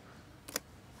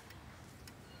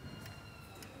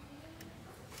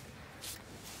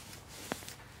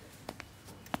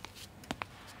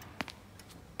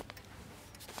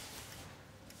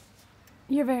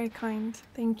 You're very kind.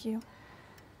 Thank you.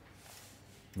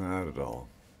 Not at all.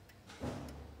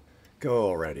 Go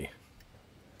already,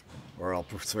 or I'll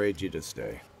persuade you to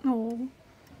stay. Oh.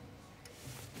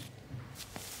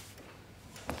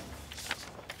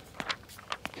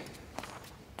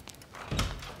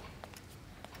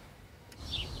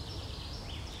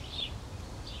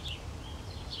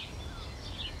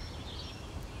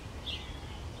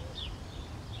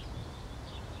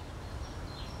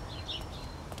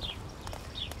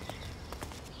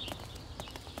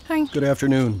 Hi. Good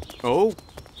afternoon. Oh.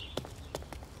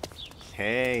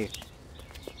 Hey.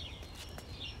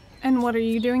 And what are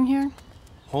you doing here?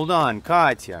 Hold on,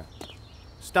 Katya.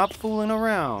 Stop fooling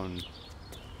around.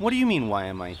 What do you mean, why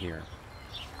am I here?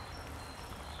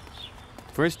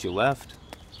 First you left.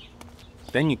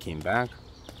 Then you came back.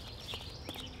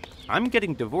 I'm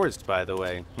getting divorced, by the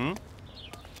way,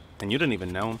 And you didn't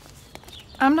even know.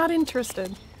 I'm not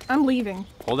interested. I'm leaving.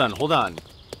 Hold on.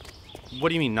 What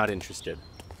do you mean, not interested?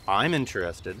 I'm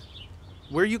interested.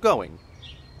 Where are you going?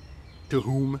 To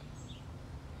whom?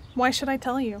 Why should I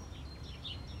tell you?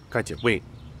 Katya, wait.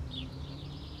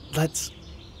 Let's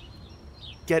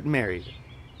get married.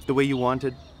 The way you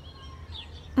wanted.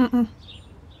 Mm-mm.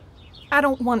 I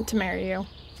don't want to marry you.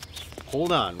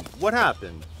 Hold on. What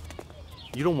happened?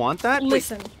 You don't want that?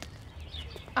 Listen.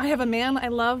 I have a man I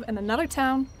love in another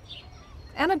town.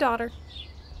 And a daughter.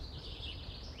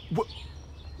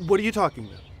 What are you talking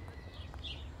about?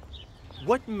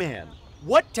 What man?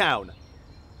 What town?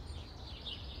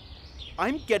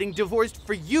 I'm getting divorced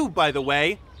for you, by the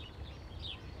way.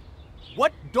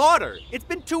 What daughter? It's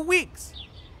been 2 weeks.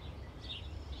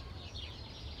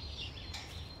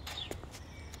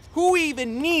 Who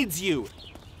even needs you?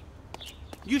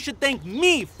 You should thank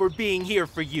me for being here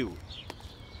for you.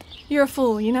 You're a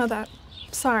fool, you know that.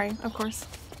 Sorry, of course.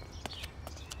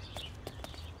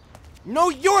 No,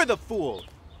 you're the fool.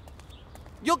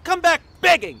 You'll come back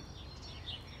begging.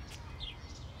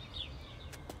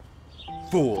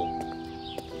 Fool.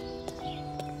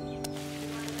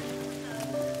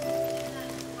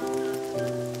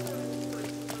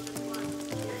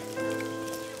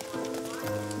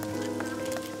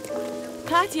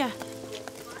 Katya!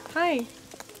 Hi.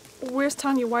 Where's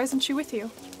Tanya? Why isn't she with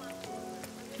you?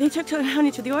 They took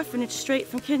Tanya to the orphanage straight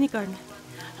from kindergarten.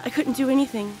 I couldn't do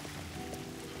anything.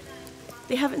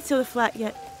 They haven't sealed the flat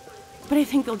yet, but I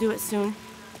think they'll do it soon.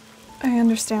 I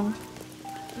understand.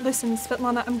 Listen,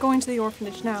 Svetlana, I'm going to the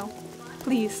orphanage now.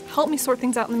 Please, help me sort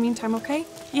things out in the meantime, okay?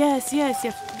 Yes.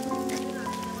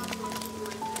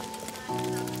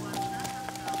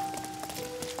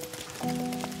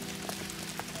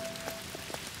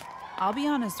 I'll be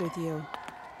honest with you.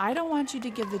 I don't want you to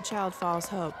give the child false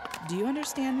hope. Do you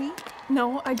understand me?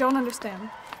 No, I don't understand.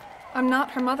 I'm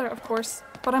not her mother, of course,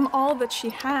 but I'm all that she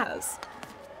has.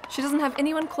 She doesn't have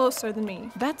anyone closer than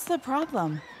me. That's the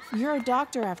problem. You're a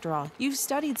doctor after all. You've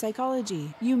studied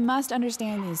psychology. You must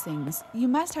understand these things. You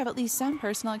must have at least some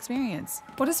personal experience.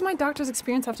 What does my doctor's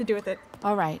experience have to do with it?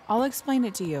 All right, I'll explain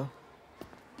it to you.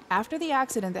 After the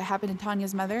accident that happened to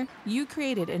Tanya's mother, you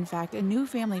created, in fact, a new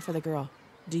family for the girl.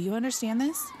 Do you understand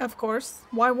this? Of course.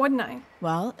 Why wouldn't I?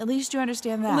 Well, at least you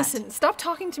understand that. Listen, stop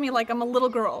talking to me like I'm a little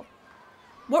girl.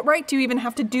 What right do you even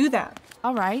have to do that?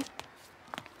 All right.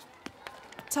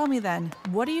 Tell me then,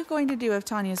 what are you going to do if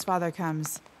Tanya's father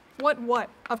comes? What?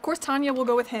 Of course Tanya will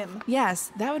go with him.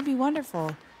 Yes, that would be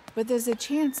wonderful. But there's a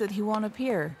chance that he won't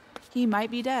appear. He might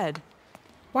be dead.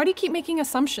 Why do you keep making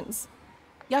assumptions?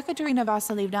 Yekaterina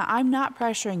Vasilievna, I'm not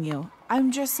pressuring you.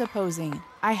 I'm just supposing.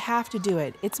 I have to do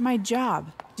it. It's my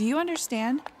job. Do you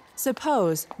understand?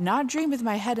 Suppose, not dream with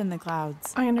my head in the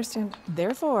clouds. I understand.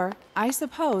 Therefore, I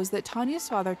suppose that Tanya's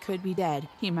father could be dead.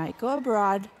 He might go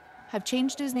abroad, have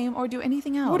changed his name, or do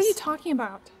anything else. What are you talking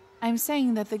about? I'm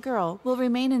saying that the girl will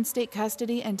remain in state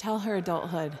custody until her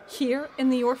adulthood. Here, in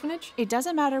the orphanage? It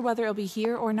doesn't matter whether it'll be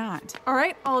here or not. All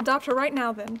right, I'll adopt her right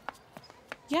now then.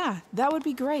 Yeah, that would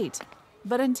be great.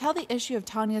 But until the issue of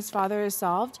Tanya's father is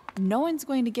solved, no one's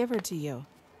going to give her to you.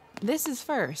 This is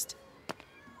first.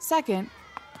 Second,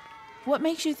 what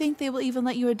makes you think they will even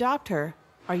let you adopt her?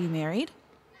 Are you married?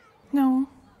 No.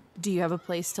 Do you have a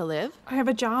place to live? I have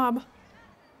a job.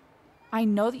 I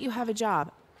know that you have a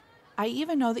job. I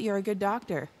even know that you're a good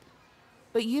doctor.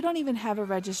 But you don't even have a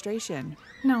registration.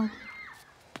 No.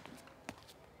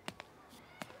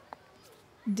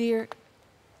 Dear,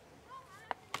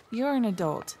 you're an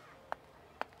adult.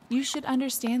 You should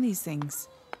understand these things.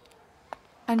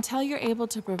 Until you're able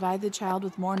to provide the child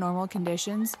with more normal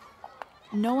conditions,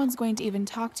 no one's going to even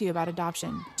talk to you about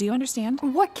adoption. Do you understand?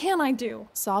 What can I do?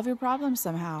 Solve your problem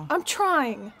somehow. I'm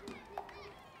trying.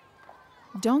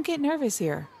 Don't get nervous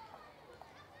here.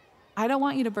 I don't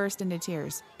want you to burst into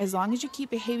tears. As long as you keep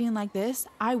behaving like this,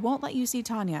 I won't let you see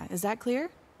Tanya. Is that clear?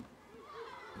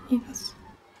 Yes.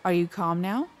 Are you calm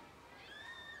now?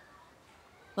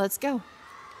 Let's go.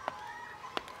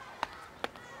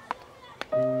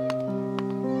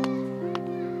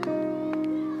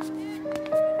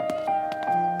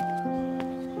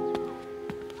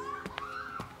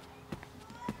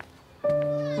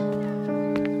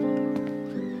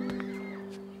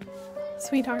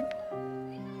 Sweetheart.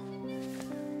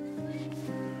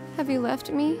 Have you left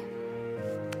me?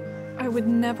 I would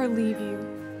never leave you.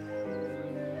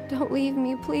 Don't leave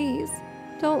me, please.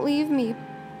 Don't leave me.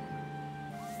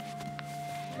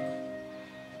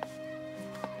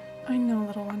 I know,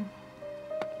 little one.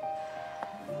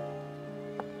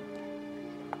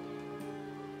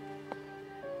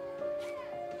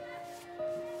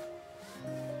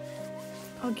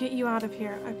 I'll get you out of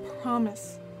here, I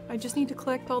promise. I just need to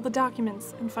collect all the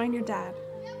documents and find your dad.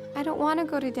 I don't want to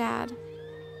go to Dad.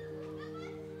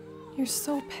 You're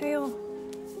so pale.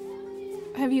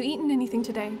 Have you eaten anything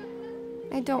today?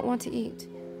 I don't want to eat.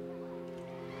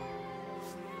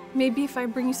 Maybe if I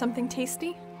bring you something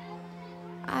tasty?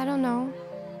 I don't know.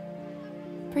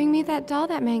 Bring me that doll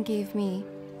that man gave me.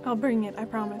 I'll bring it, I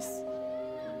promise.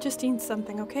 Just eat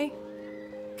something, okay?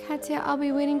 Katya, I'll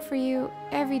be waiting for you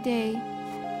every day.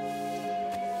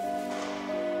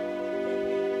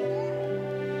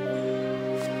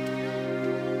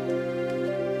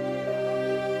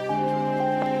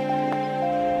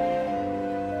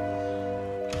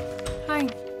 Hi.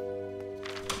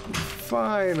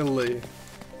 Finally.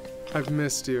 I've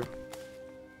missed you.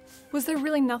 Was there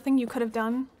really nothing you could have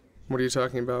done? What are you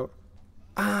talking about?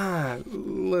 Ah,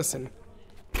 listen.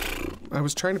 I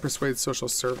was trying to persuade social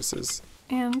services.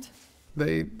 And?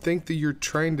 They think that you're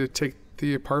trying to take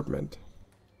the apartment.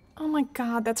 Oh my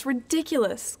god, that's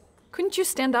ridiculous. Couldn't you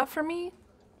stand up for me?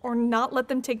 Or not let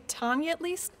them take Tanya at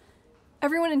least?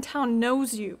 Everyone in town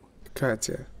knows you.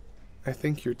 Katya, I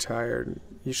think you're tired.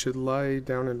 You should lie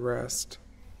down and rest.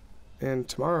 And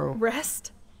tomorrow...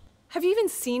 Rest? Have you even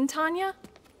seen Tanya?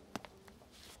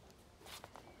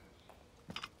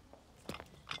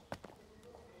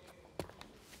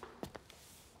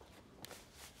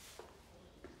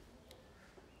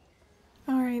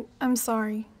 Alright, I'm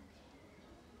sorry.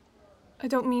 I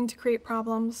don't mean to create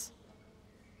problems.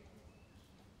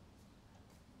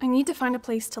 I need to find a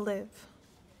place to live.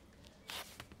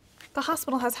 The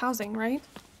hospital has housing, right?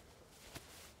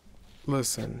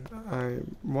 Listen, I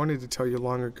wanted to tell you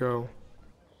long ago.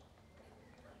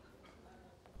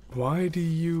 Why do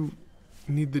you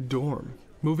need the dorm?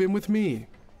 Move in with me.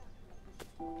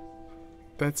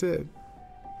 That's it.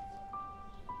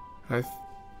 I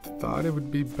thought it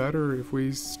would be better if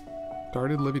we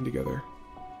started living together.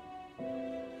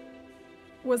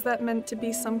 Was that meant to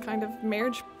be some kind of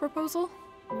marriage proposal?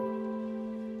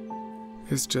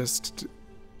 It's just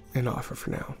an offer for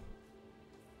now.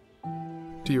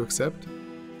 Do you accept?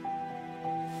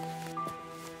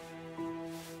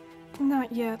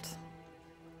 Not yet.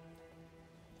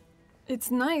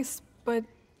 It's nice, but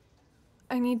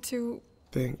I need to...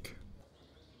 Think.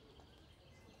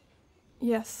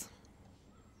 Yes.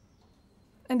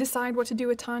 And decide what to do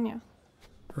with Tanya.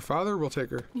 Her father will take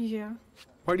her. Yeah.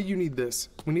 Why do you need this?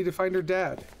 We need to find her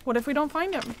dad. What if we don't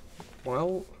find him?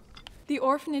 Well... The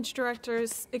orphanage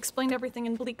directors explained everything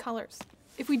in bleak colors.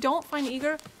 If we don't find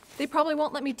Igor, they probably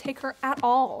won't let me take her at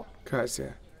all.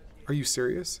 Katya, are you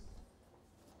serious?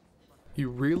 You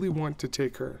really want to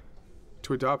take her?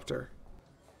 To adopt her?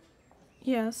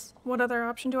 Yes. What other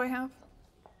option do I have?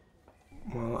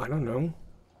 Well, I don't know.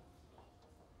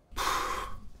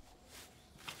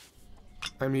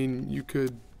 I mean, you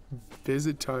could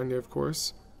visit Tanya, of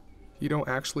course. You don't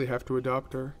actually have to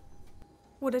adopt her.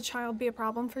 Would a child be a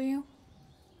problem for you?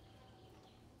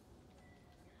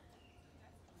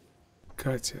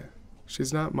 Katya,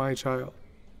 she's not my child.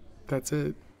 That's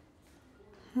it.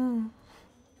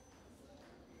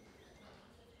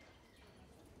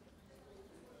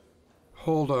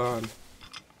 Hold on.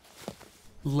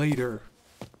 Later.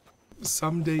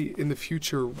 Someday in the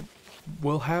future,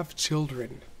 we'll have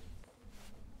children.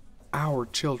 Our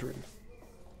children.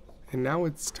 And now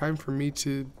it's time for me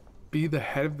to be the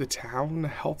head of the town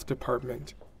health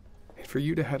department. And for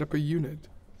you to head up a unit.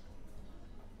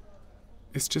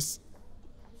 It's just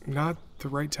not the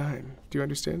right time. Do you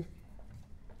understand?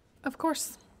 Of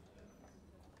course.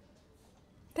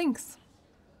 Thanks.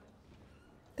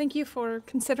 Thank you for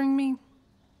considering me.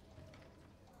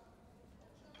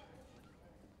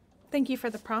 Thank you for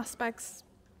the prospects.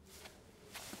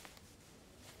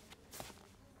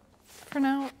 For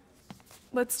now,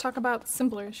 let's talk about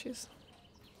simpler issues.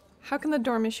 How can the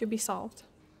dorm issue be solved?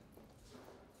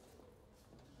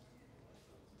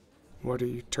 What, are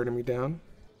you turning me down?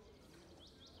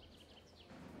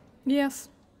 Yes.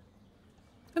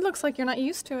 It looks like you're not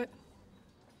used to it.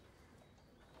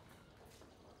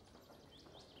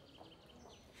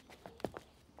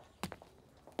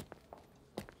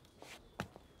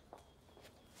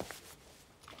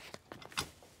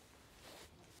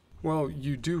 Well,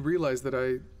 you do realize that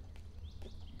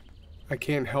I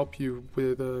can't help you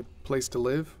with a place to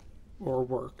live or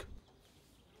work.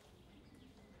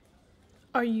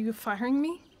 Are you firing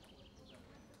me?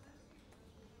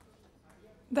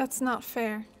 That's not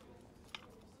fair.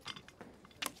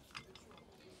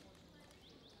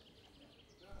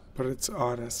 But it's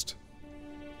honest.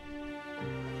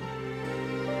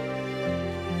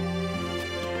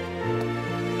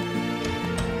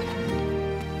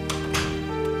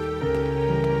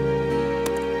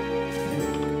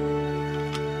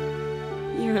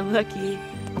 You're lucky.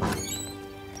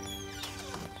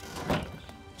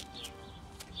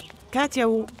 Katya,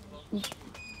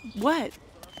 what?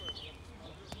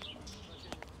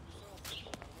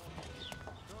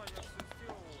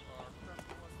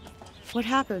 What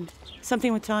happened?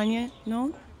 Something with Tanya?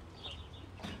 No?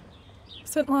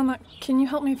 Svetlana, can you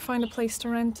help me find a place to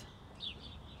rent?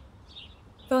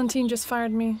 Valentine just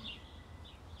fired me.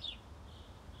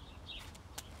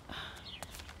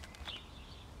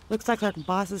 Looks like our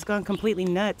boss has gone completely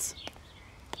nuts.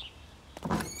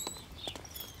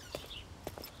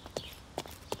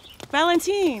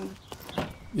 Valentine!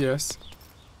 Yes?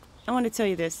 I want to tell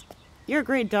you this. You're a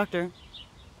great doctor,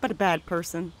 but a bad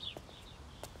person.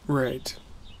 Right.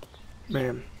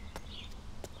 Ma'am.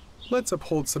 Let's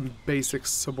uphold some basic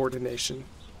subordination.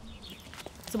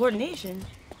 Subordination?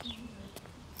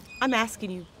 I'm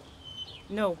asking you.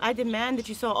 No, I demand that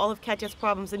you solve all of Katya's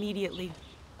problems immediately.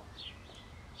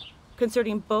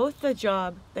 Concerning both the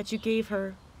job that you gave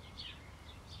her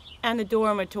and the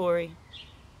dormitory.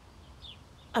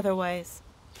 Otherwise.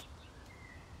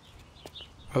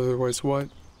 Otherwise what?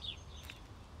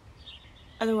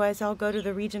 Otherwise, I'll go to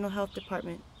the regional health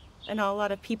department, and a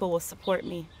lot of people will support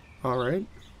me. All right.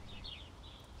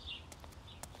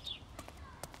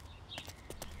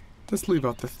 Let's leave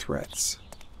out the threats.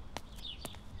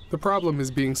 The problem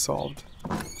is being solved.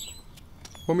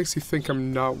 What makes you think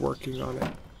I'm not working on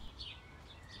it?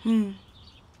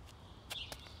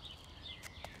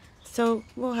 So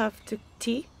we'll have to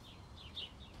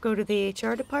go to the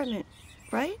HR department,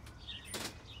 right?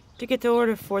 To get the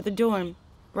order for the dorm,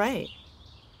 right?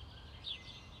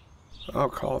 I'll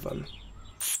call them.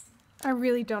 I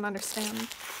really don't understand.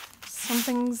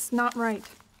 Something's not right.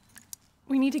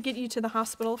 We need to get you to the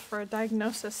hospital for a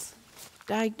diagnosis.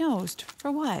 Diagnosed?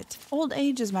 For what? Old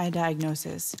age is my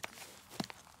diagnosis.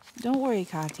 Don't worry,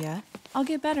 Katya. I'll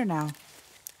get better now.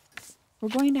 We're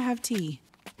going to have tea.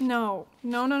 No.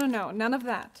 None of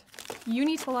that. You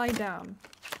need to lie down.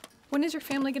 When is your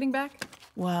family getting back?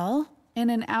 Well, in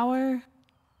an hour,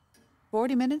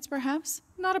 40 minutes perhaps?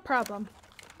 Not a problem.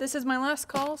 This is my last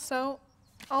call, so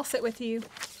I'll sit with you.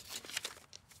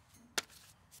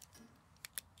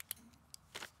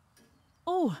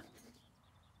 Oh,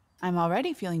 I'm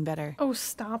already feeling better. Oh,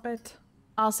 stop it.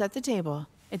 I'll set the table.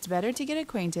 It's better to get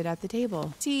acquainted at the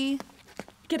table. Tea.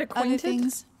 Get Other acquainted?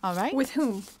 things. All right? With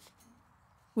whom?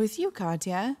 With you,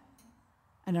 Katya.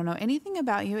 I don't know anything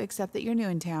about you except that you're new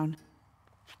in town.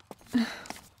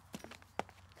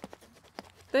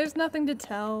 There's nothing to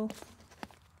tell.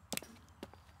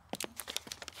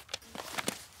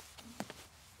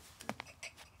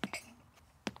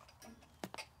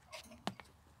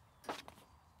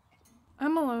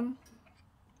 I'm alone.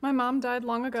 My mom died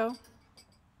long ago.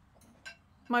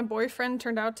 My boyfriend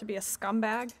turned out to be a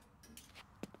scumbag.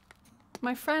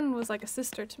 My friend was like a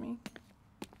sister to me.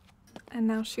 And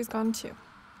now she's gone too.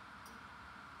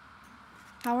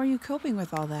 How are you coping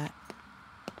with all that?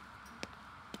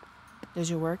 Does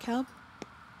your work help?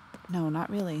 No, not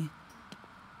really.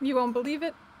 You won't believe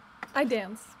it. I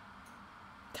dance.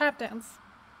 Tap dance.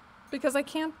 Because I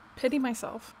can't pity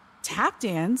myself. Tap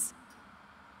dance?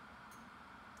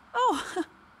 Oh,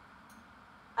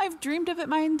 I've dreamed of it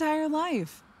my entire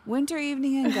life. Winter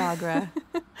evening in Gagra.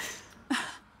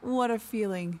 What a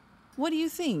feeling. What do you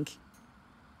think?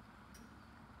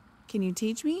 Can you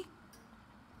teach me?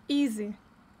 Easy.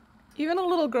 Even a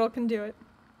little girl can do it.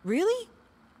 Really?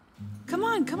 Come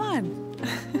on, come on.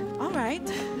 All right.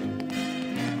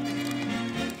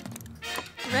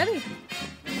 Ready?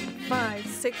 5,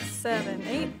 6, 7,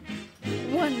 8.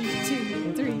 1,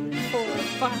 2, 3, 4,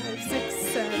 5, 6,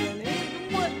 7,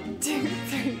 8. 1, 2,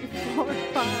 3, 4,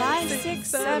 5, 5, 6,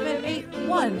 7, 8,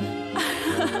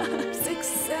 1. 6,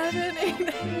 7,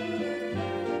 8.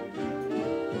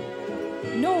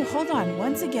 No, hold on.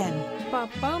 Once again. Ba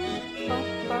bum, ba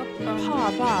ba bum.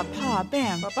 Pa, ba, pa,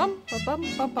 bam. Ba bum, ba bum,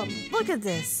 ba bum. Look at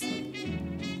this.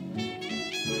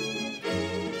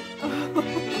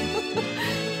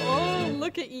 Oh,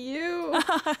 look at you.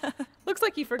 Looks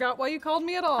like you forgot why you called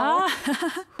me at all.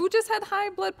 Who just had high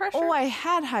blood pressure? Oh, I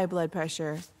had high blood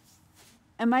pressure.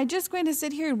 Am I just going to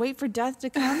sit here and wait for death to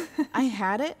come? I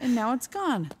had it, and now it's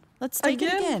gone. Let's take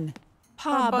it again.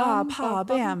 Pa, ba, pa,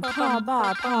 bam. Pa,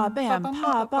 ba, pa, bam.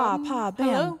 Pa, ba, pa, bam.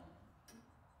 Hello?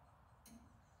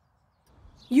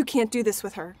 You can't do this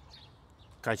with her.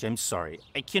 Katya, I'm sorry.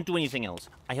 I can't do anything else.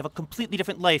 I have a completely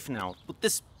different life now. But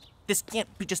this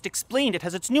can't be just explained. It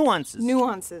has its nuances.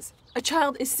 Nuances. A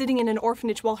child is sitting in an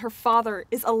orphanage while her father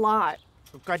is alive.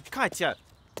 Oh, God, Katya.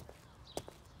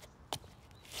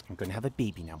 I'm going to have a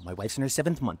baby now. My wife's in her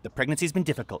 7th month. The pregnancy's been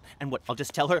difficult. And what, I'll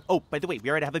just tell her, oh, by the way, we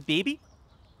already have a baby?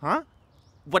 Huh?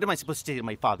 What am I supposed to say to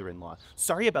my father-in-law?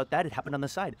 Sorry about that. It happened on the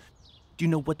side. Do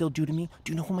you know what they'll do to me?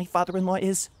 Do you know who my father-in-law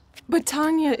is? But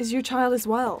Tanya is your child as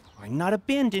well. I'm not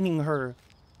abandoning her.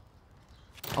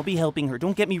 I'll be helping her,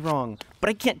 don't get me wrong. But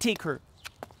I can't take her.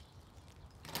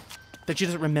 That she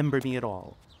doesn't remember me at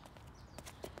all.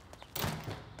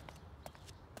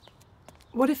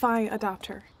 What if I adopt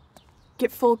her?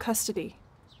 Get full custody?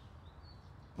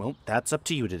 Well, that's up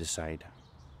to you to decide.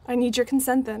 I need your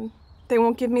consent then. They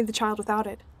won't give me the child without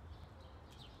it.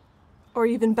 Or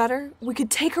even better, we could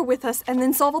take her with us and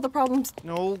then solve all the problems.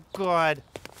 Oh, God.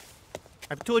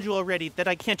 I've told you already that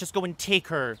I can't just go and take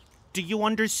her. Do you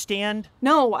understand?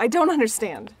 No, I don't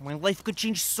understand. My life could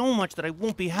change so much that I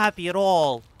won't be happy at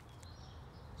all.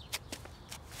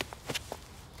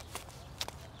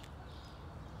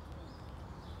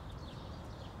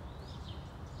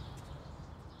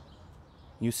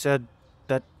 You said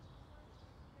that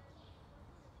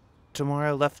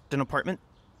Tamara left an apartment?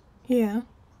 Yeah,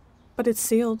 but it's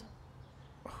sealed.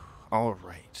 All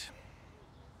right.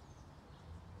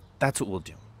 That's what we'll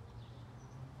do.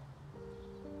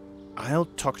 I'll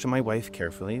talk to my wife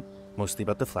carefully, mostly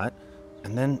about the flat,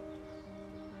 and then,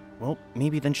 well,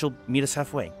 maybe then she'll meet us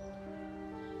halfway.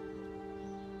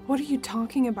 What are you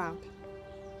talking about?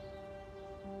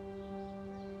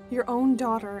 Your own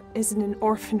daughter is in an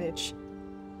orphanage.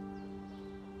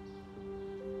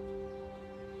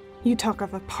 You talk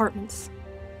of apartments.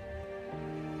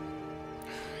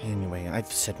 Anyway,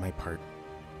 I've said my part.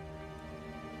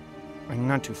 I'm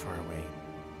not too far away.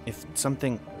 If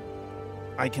something,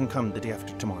 I can come the day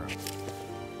after tomorrow.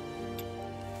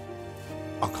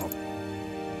 I'll call.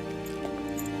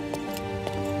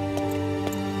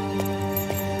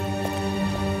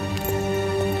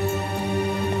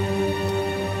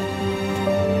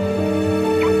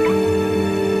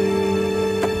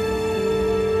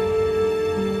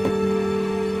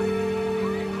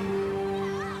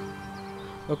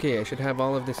 Okay, I should have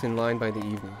all of this in line by the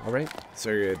evening, all right?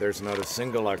 Sergey, there's not a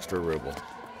single extra ruble.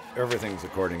 Everything's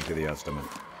according to the estimate.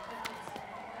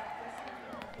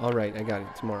 All right, I got it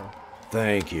tomorrow.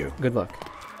 Thank you. Good luck.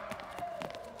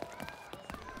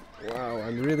 Wow,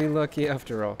 I'm really lucky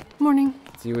after all. Morning.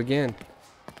 See you again.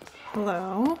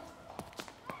 Hello?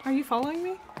 Are you following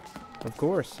me? Of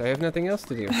course, I have nothing else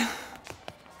to do.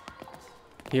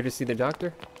 Here to see the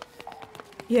doctor?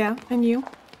 Yeah, and you?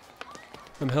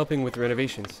 I'm helping with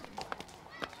renovations.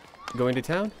 Going to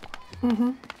town?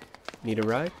 Mm-hmm. Need a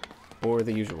ride? Or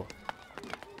the usual?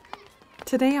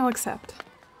 Today I'll accept.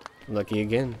 Lucky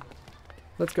again.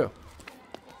 Let's go.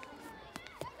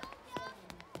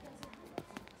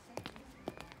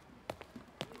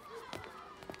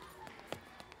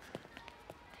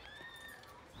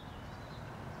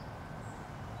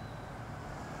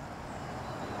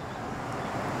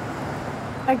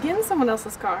 Again, someone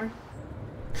else's car.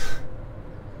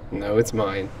 No, it's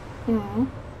mine. Mm-hmm.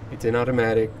 It's an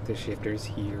automatic. The shifter's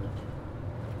here.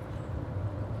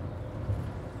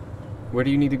 Where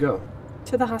do you need to go?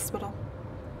 To the hospital.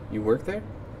 You work there?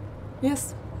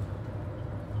 Yes.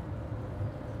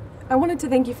 I wanted to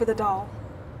thank you for the doll.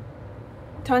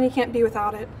 Tanya can't be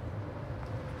without it.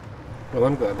 Well,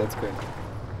 I'm glad. That's good.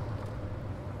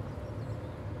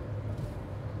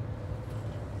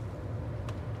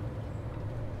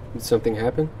 Did something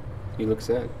happen? You look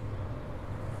sad.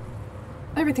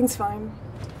 Everything's fine.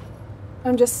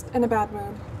 I'm just in a bad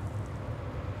mood.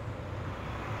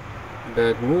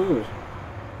 Bad mood.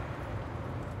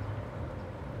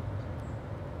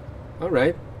 All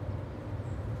right.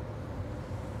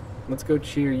 Let's go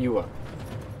cheer you up.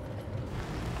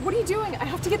 What are you doing? I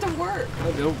have to get to work.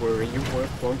 Oh, don't worry. Your work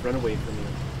won't run away from you.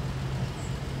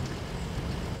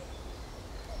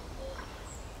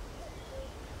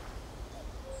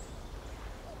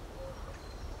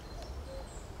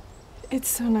 It's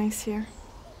so nice here.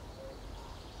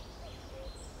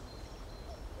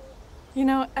 You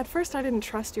know, at first I didn't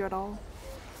trust you at all.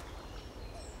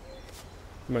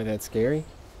 Am I that scary?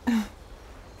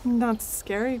 Not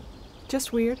scary,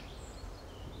 just weird.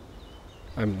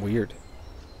 I'm weird.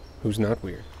 Who's not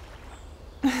weird?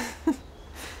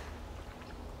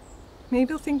 Maybe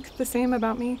you'll think the same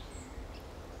about me.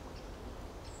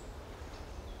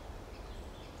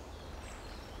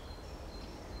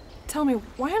 Tell me,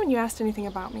 why haven't you asked anything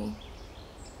about me?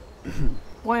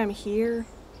 Why I'm here?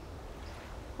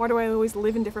 Why do I always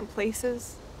live in different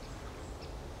places?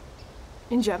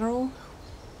 In general,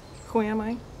 who am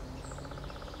I?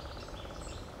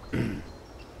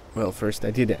 Well, first, I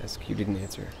did ask. You didn't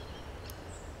answer.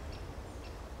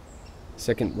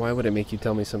 Second, why would it make you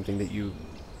tell me something that you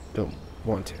don't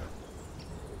want to?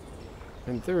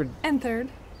 And third...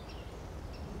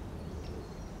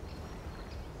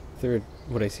 Third,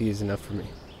 what I see is enough for me.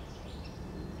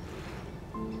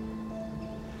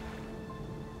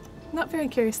 Not very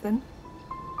curious, then.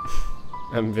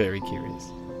 I'm very curious.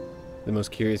 The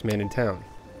most curious man in town.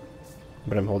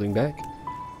 But I'm holding back.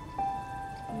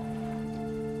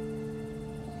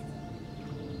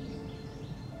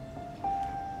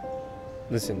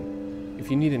 Listen, if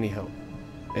you need any help,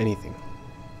 anything,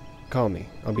 call me.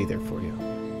 I'll be there for you.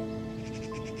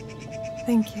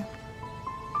 Thank you.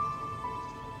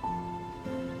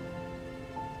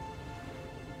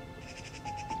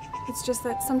 It's just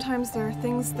that sometimes there are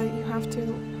things that you have to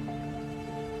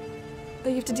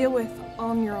deal with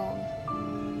on your own.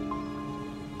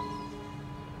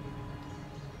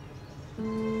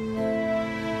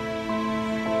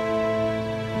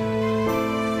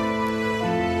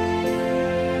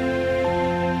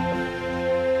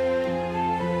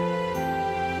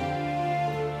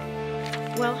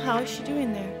 Well, how is she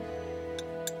doing there?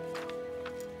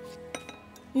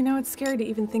 You know, it's scary to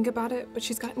even think about it, but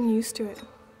she's gotten used to it.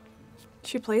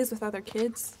 She plays with other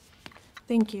kids.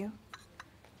 Thank you.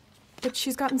 But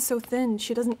she's gotten so thin,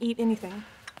 she doesn't eat anything.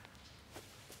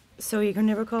 So Igor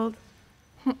never called?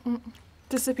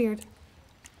 Disappeared.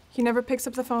 He never picks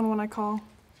up the phone when I call.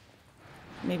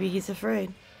 Maybe he's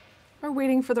afraid. Or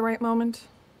waiting for the right moment.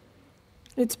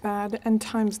 It's bad, and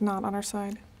time's not on our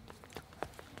side.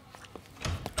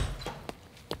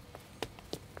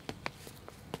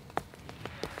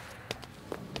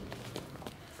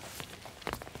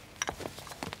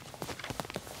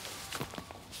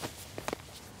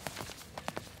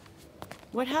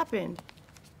 What happened?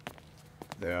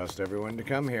 They asked everyone to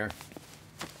come here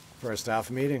for a staff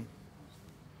meeting.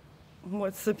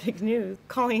 What's the big news?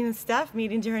 Calling a staff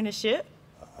meeting during a shift?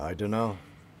 I don't know.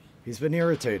 He's been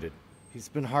irritated. He's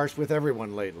been harsh with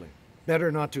everyone lately.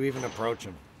 Better not to even approach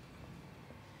him.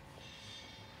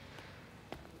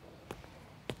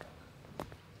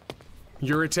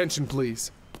 Your attention,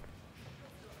 please.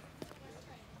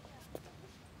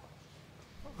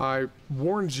 I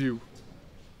warned you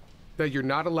that you're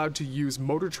not allowed to use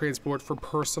motor transport for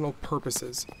personal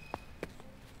purposes.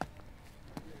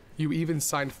 You even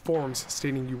signed forms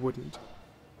stating you wouldn't.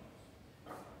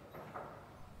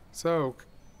 So,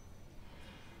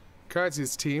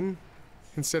 Katya's team,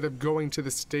 instead of going to the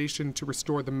station to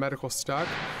restore the medical stock,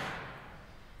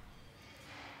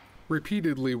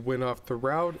 repeatedly went off the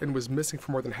route and was missing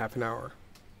for more than half an hour.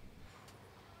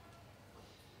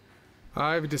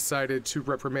 I've decided to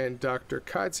reprimand Dr.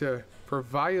 Katya for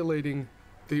violating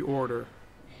the order,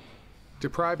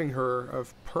 depriving her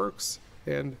of perks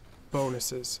and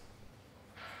bonuses.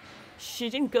 She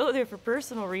didn't go there for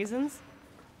personal reasons.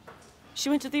 She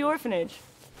went to the orphanage.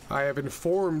 I have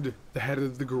informed the head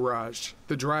of the garage.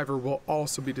 The driver will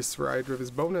also be deprived of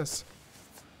his bonus.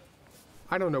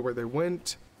 I don't know where they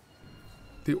went.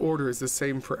 The order is the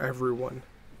same for everyone.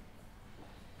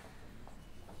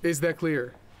 Is that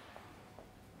clear?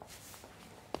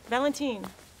 Valentine,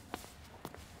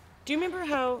 do you remember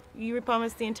how you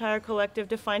promised the entire collective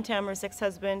to find Tamara's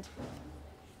ex-husband?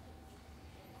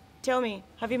 Tell me,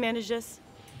 have you managed this?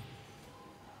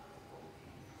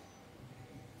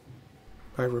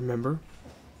 I remember.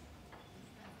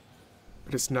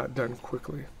 But it's not done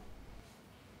quickly.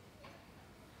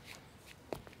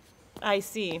 I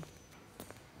see.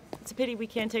 It's a pity we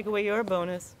can't take away your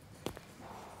bonus.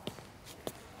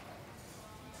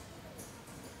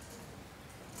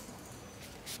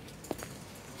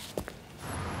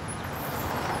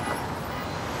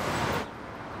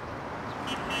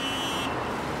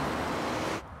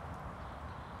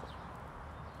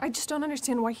 I just don't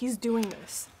understand why he's doing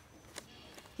this.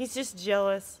 He's just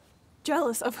jealous.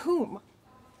 Jealous of whom?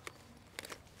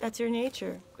 That's your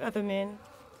nature. Other men.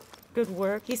 Good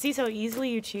work. He sees how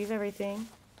easily you achieve everything.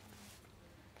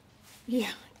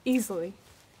 Yeah, easily.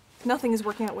 Nothing is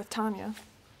working out with Tanya.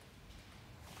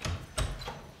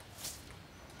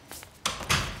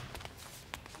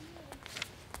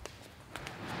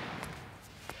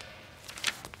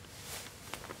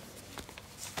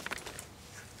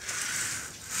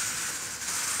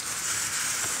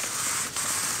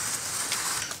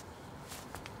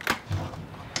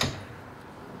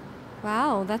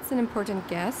 Wow, that's an important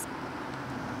guest.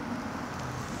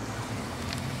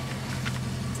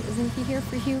 Isn't he here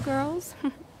for you, girls?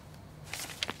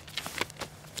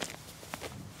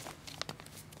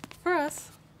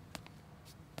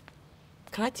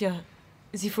 Katya,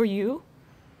 is he for you?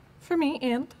 For me,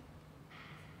 and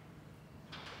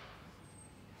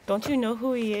Don't you know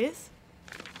who he is?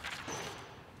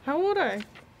 how would I?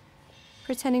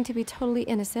 Pretending to be totally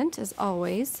innocent, as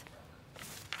always.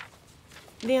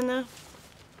 Lena,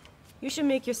 you should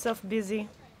make yourself busy.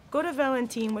 Go to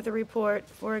Valentine with a report,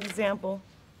 for example.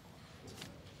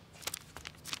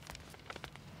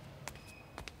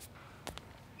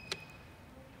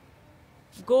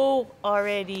 Go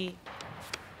already.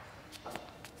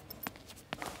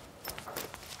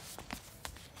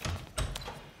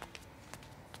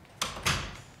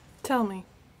 Tell me.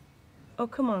 Oh,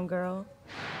 come on, girl.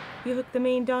 You hooked the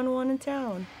main Don Juan in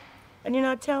town. And you're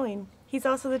not telling. He's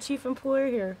also the chief employer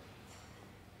here.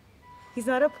 He's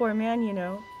not a poor man, you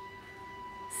know.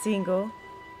 Single.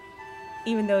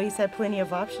 Even though he's had plenty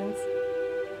of options.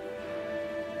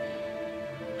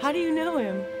 How do you know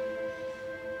him?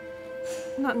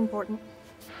 Not important.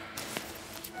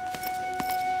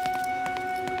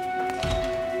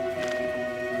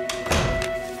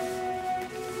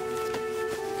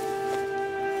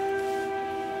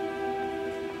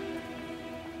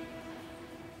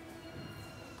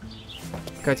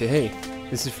 Katya, hey,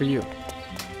 this is for you.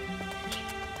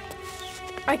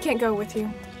 I can't go with you.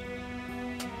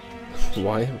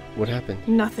 Why? What happened?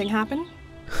 Nothing happened.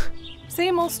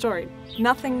 Same old story.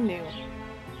 Nothing new.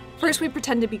 First we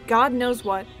pretend to be God knows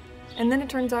what, and then it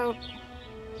turns out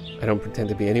I don't pretend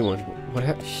to be anyone. What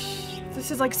happened? this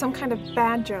is like some kind of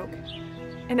bad joke.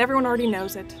 And everyone already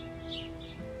knows it.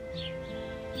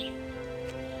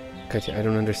 Katya, I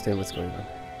don't understand what's going on.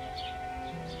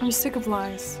 I'm sick of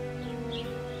lies.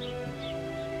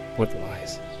 What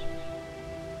lies?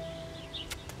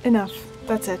 Enough.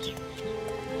 That's it.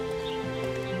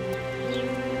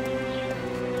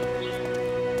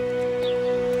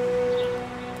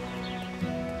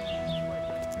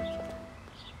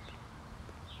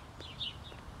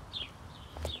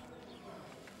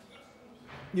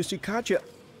 You see, Katya,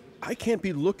 I can't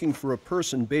be looking for a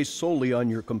person based solely on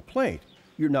your complaint.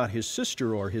 You're not his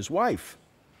sister or his wife.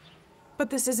 But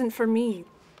this isn't for me.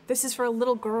 This is for a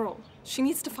little girl. She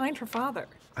needs to find her father.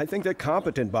 I think that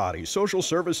competent bodies, social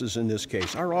services in this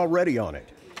case, are already on it.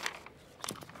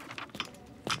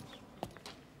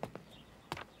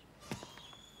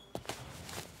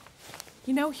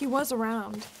 You know, he was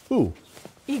around. Who?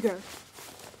 Igor.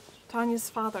 Tanya's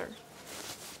father.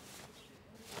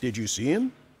 Did you see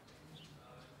him?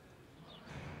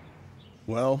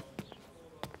 Well,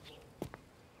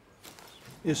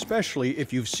 especially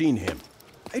if you've seen him.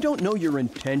 I don't know your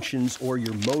intentions or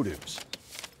your motives.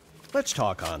 Let's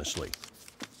talk honestly.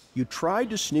 You tried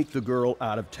to sneak the girl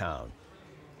out of town.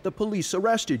 The police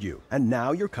arrested you, and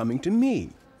now you're coming to me.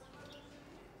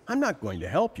 I'm not going to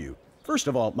help you. First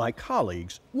of all, my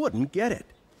colleagues wouldn't get it.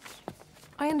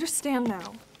 I understand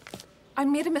now. I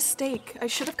made a mistake. I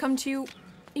should have come to you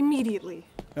immediately.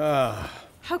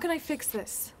 How can I fix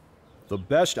this? The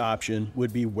best option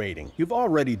would be waiting. You've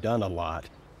already done a lot.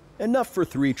 Enough for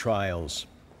 3 trials.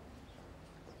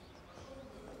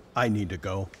 I need to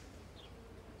go.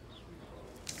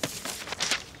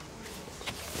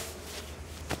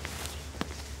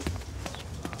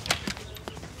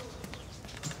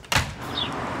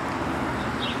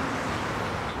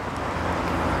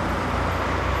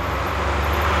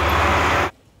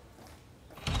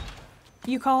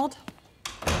 You called?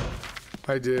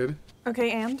 I did.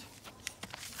 Okay, and?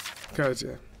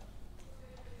 Katya,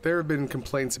 there have been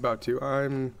complaints about you.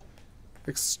 I'm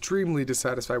extremely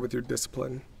dissatisfied with your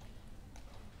discipline.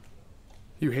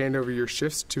 You hand over your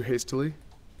shifts too hastily.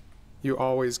 You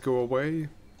always go away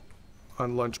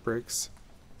on lunch breaks.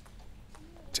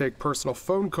 Take personal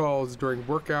phone calls during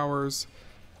work hours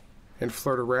and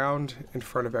flirt around in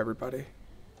front of everybody.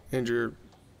 And you're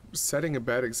setting a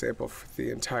bad example for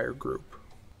the entire group.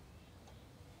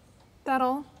 That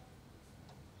all?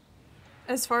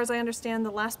 As far as I understand,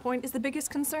 the last point is the biggest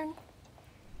concern?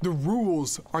 The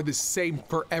rules are the same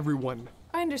for everyone.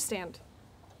 I understand.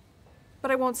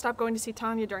 But I won't stop going to see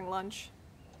Tanya during lunch.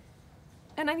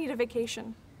 And I need a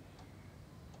vacation.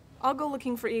 I'll go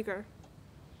looking for Igor.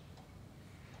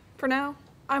 For now,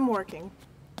 I'm working.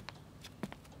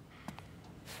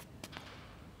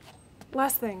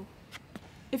 Last thing.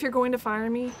 If you're going to fire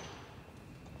me,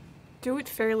 do it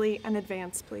fairly in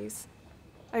advance, please.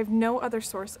 I have no other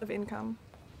source of income.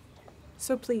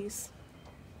 So please,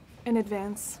 in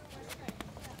advance.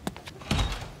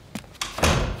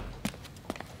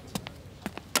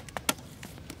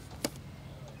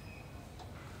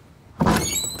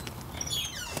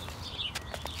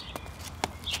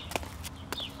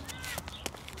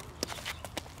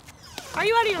 Are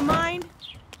you out of your mind?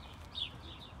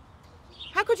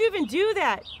 How could you even do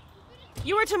that?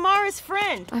 You were Tamara's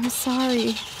friend. I'm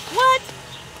sorry. What?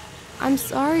 I'm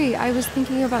sorry. I was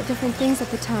thinking about different things at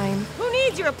the time. Who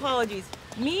needs your apologies?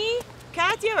 Me,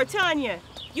 Katya, or Tanya?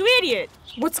 You idiot!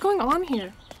 What's going on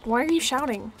here? Why are you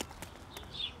shouting?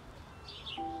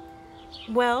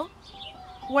 Well,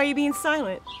 why are you being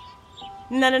silent?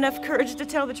 Not enough courage to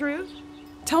tell the truth?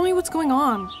 Tell me what's going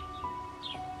on.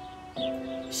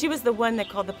 She was the one that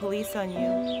called the police on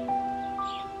you.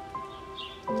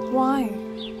 Why?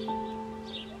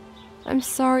 I'm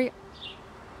sorry.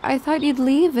 I thought you'd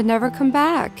leave and never come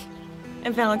back.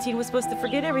 And Valentine was supposed to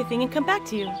forget everything and come back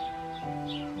to you.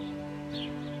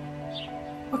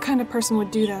 What kind of person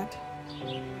would do that?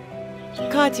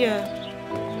 Katya.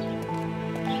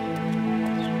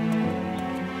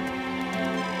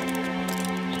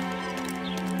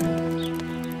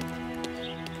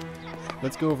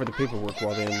 Let's go over the paperwork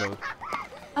while they unload.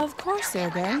 Of course,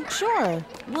 Sergey. Sure.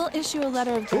 We'll issue a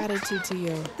letter of gratitude to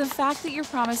you. The fact that you're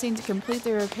promising to complete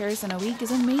the repairs in a week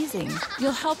is amazing.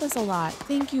 You'll help us a lot.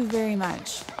 Thank you very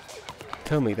much.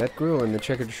 Tell me, that girl in the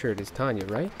checkered shirt is Tanya,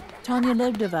 right? Tanya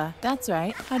Libdova. That's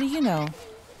right. How do you know?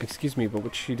 Excuse me, but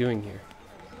what's she doing here?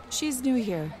 She's new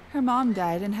here. Her mom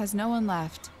died and has no one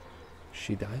left.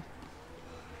 She died?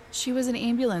 She was an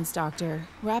ambulance doctor.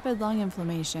 Rapid lung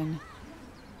inflammation.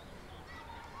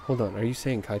 Hold on, are you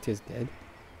saying Katya's dead?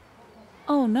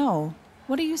 Oh, no.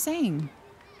 What are you saying?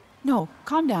 No,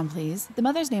 calm down, please. The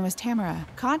mother's name was Tamara.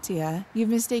 Katya, you've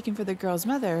mistaken for the girl's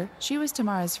mother. She was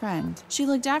Tamara's friend. She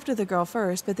looked after the girl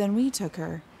first, but then we took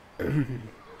her.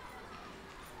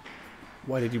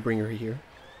 Why did you bring her here?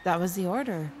 That was the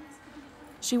order.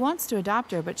 She wants to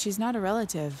adopt her, but she's not a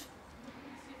relative.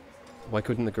 Why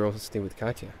couldn't the girl stay with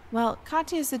Katya? Well,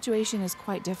 Katya's situation is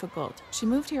quite difficult. She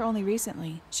moved here only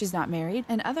recently. She's not married.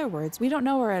 In other words, we don't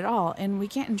know her at all, and we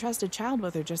can't entrust a child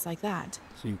with her just like that.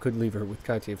 So you could leave her with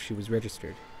Katya if she was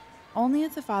registered? Only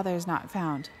if the father is not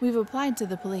found. We've applied to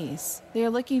the police. They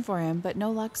are looking for him, but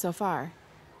no luck so far.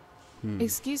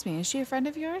 Excuse me, is she a friend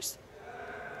of yours?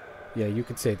 Yeah, you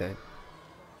could say that.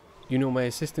 You know, my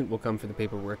assistant will come for the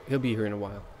paperwork. He'll be here in a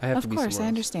while. I have to be somewhere else. Of course, I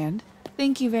understand.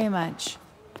 Thank you very much.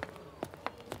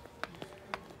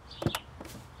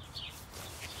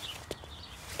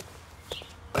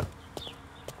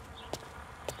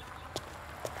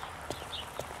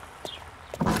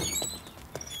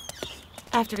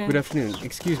 Afternoon. Good afternoon.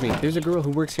 Excuse me, there's a girl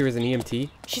who works here as an EMT?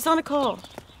 She's on a call.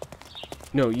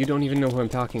 No, you don't even know who I'm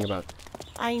talking about.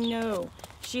 I know.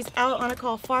 She's out on a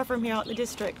call far from here out in the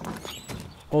district.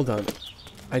 Hold on.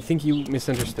 I think you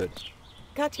misunderstood.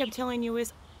 Katya, I'm telling you,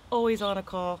 is always on a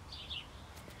call.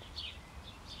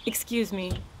 Excuse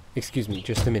me. Excuse me,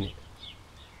 just a minute.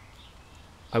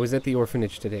 I was at the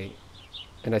orphanage today,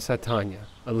 and I saw Tanya,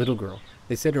 a little girl.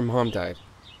 They said her mom died,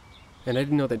 and I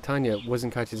didn't know that Tanya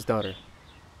wasn't Katya's daughter.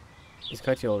 Is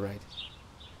Katya all right?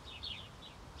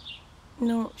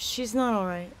 No, she's not all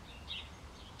right.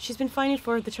 She's been fighting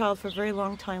for the child for a very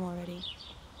long time already.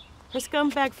 Her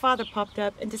scumbag father popped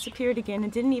up and disappeared again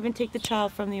and didn't even take the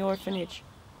child from the orphanage.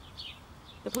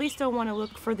 The police don't want to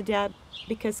look for the dad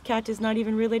because Katya's not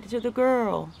even related to the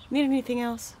girl. Need anything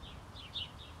else?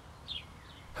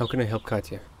 How can I help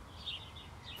Katya?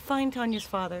 Find Tanya's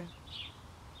father.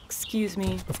 Excuse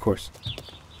me. Of course.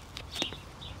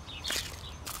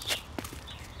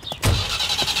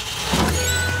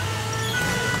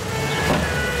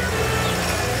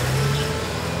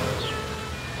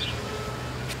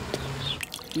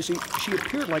 You see, she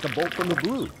appeared like a bolt from the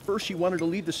blue. First, she wanted to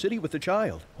leave the city with the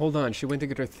child. Hold on, she went to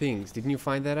get her things. Didn't you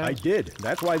find that out? I did.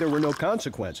 That's why there were no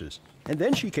consequences. And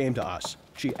then she came to us.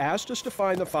 She asked us to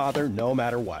find the father no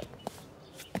matter what.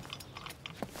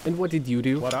 And what did you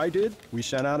do? What I did? We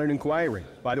sent out an inquiry.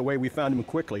 By the way, we found him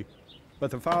quickly.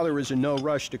 But the father is in no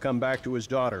rush to come back to his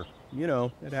daughter. You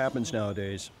know, it happens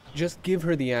nowadays. Just give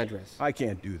her the address. I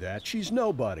can't do that. She's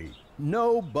nobody.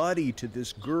 Nobody to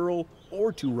this girl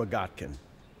or to Rogatkin.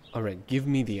 All right, give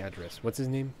me the address. What's his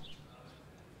name?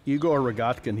 Igor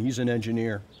Rogatkin. He's an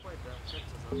engineer.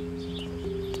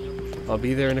 I'll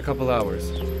be there in a couple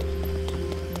hours.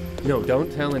 No, don't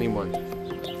tell anyone.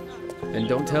 And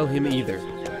don't tell him either.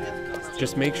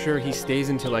 Just make sure he stays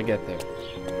until I get there.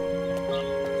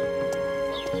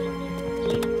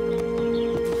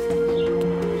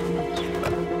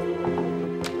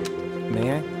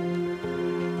 May I?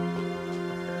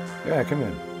 Yeah, come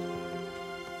in.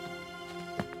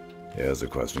 He has a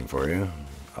question for you.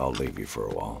 I'll leave you for a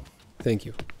while. Thank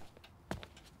you.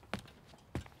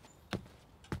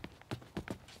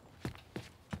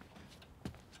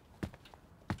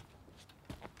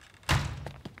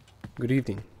 Good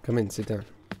evening. Come in, sit down.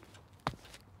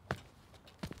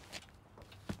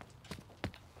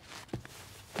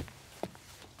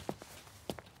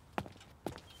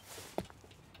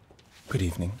 Good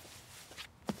evening.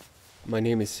 My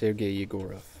name is Sergei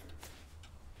Yegorov.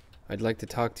 I'd like to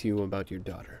talk to you about your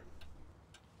daughter.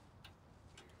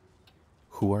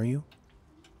 Who are you?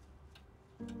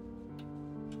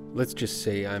 Let's just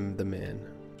say I'm the man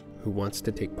who wants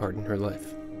to take part in her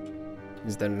life.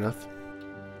 Is that enough?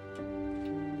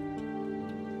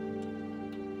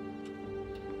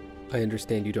 I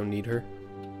understand you don't need her.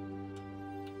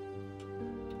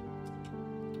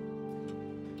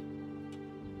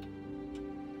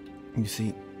 You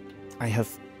see, I have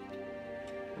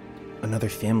another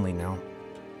family now.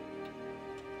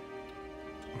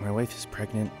 My wife is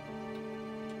pregnant.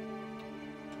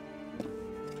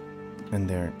 And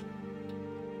there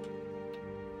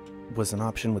was an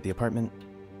option with the apartment.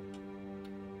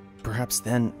 Perhaps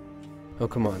then... Oh,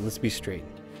 come on, let's be straight.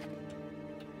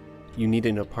 You need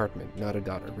an apartment, not a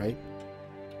daughter, right?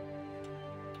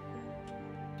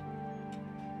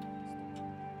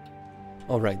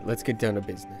 Alright, let's get down to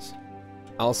business.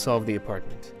 I'll solve the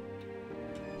apartment.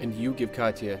 And you give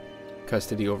Katya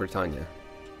custody over Tanya.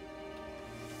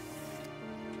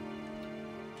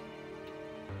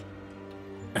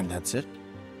 And that's it?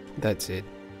 That's it.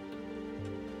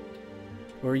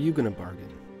 Or are you gonna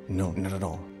bargain? No, not at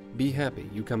all. Be happy,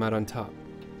 you come out on top.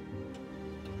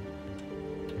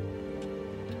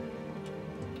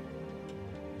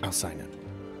 I'll sign it.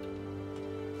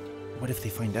 What if they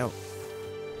find out?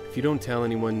 If you don't tell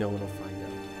anyone, no one will find out.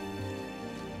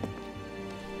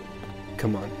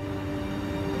 Come on.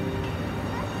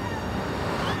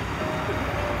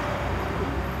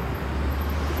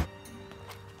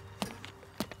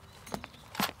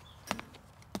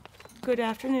 Good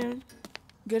afternoon.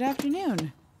 Good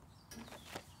afternoon.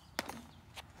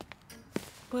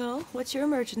 Well, what's your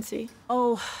emergency?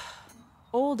 Oh,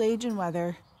 old age and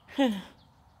weather.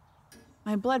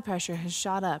 My blood pressure has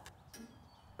shot up.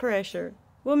 Pressure.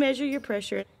 We'll measure your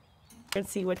pressure and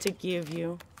see what to give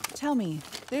you. Tell me,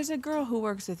 there's a girl who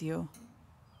works with you.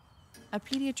 A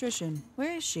pediatrician.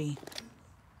 Where is she?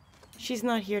 She's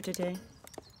not here today.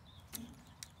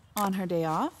 On her day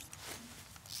off?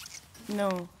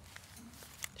 No.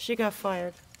 She got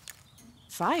fired.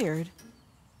 Fired?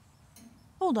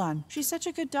 Hold on, she's such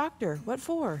a good doctor. What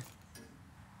for?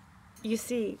 You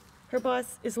see, her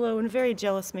boss is low and a very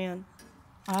jealous man.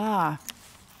 Ah.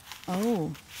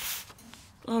 Oh.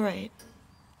 All right.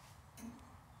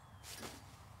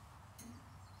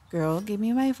 Girl, give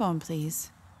me my phone,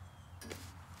 please.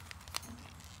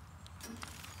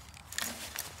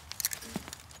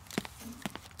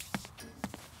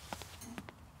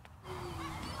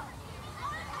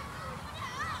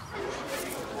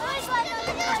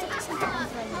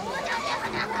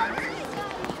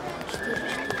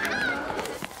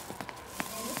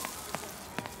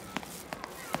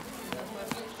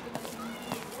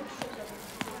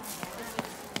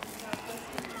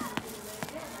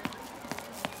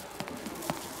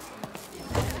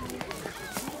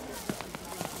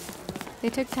 They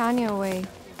took Tanya away.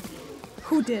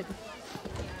 Who did?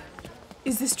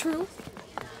 Is this true?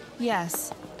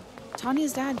 Yes.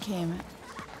 Tanya's dad came.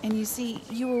 And you see,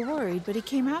 you were worried, but he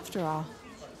came after all.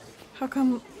 How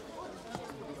come...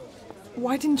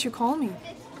 Why didn't you call me?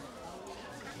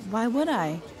 Why would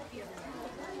I?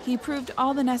 He proved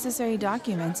all the necessary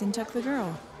documents and took the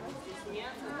girl.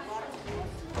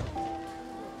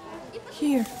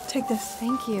 Here, take this.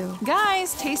 Thank you.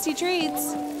 Guys, tasty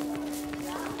treats!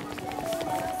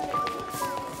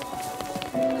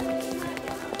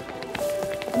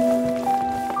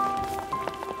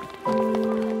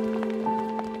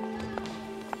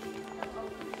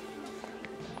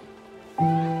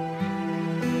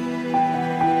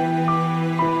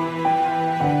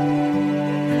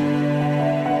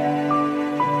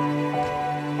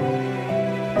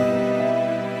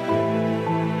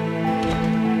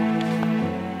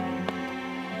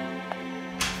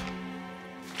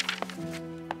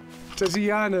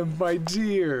 Tatiana, my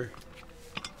dear.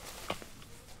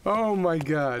 Oh my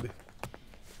God.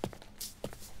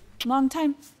 Long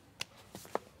time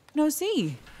no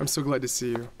see. I'm so glad to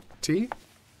see you. Tea?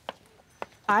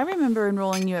 I remember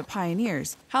enrolling you at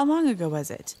Pioneers. How long ago was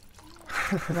it?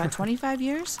 About 25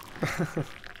 years?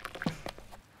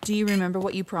 Do you remember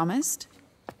what you promised?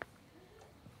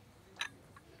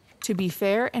 To be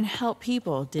fair and help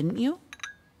people, didn't you?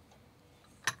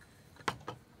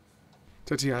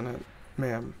 Tatiana,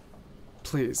 ma'am,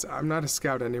 please, I'm not a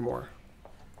scout anymore.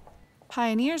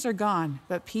 Pioneers are gone,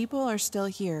 but people are still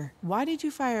here. Why did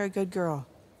you fire a good girl?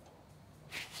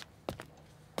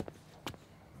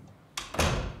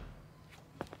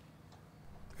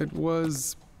 It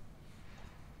was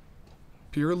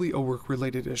purely a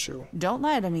work-related issue. Don't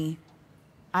lie to me.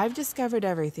 I've discovered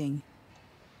everything.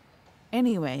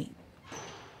 Anyway,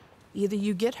 either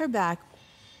you get her back,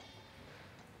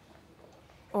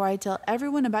 or I tell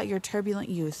everyone about your turbulent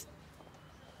youth.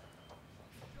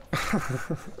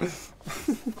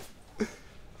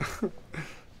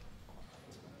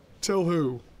 Tell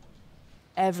who?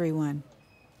 Everyone.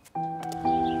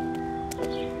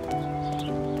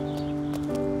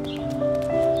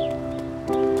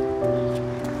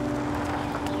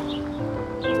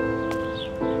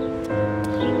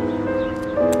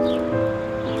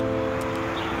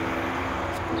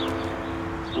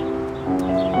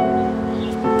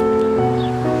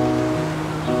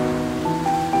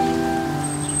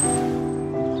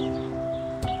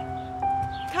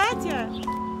 Katya!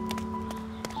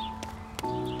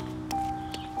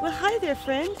 Well, hi there,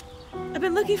 friend. I've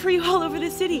been looking for you all over the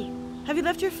city. Have you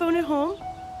left your phone at home?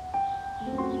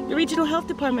 The regional health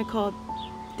department called.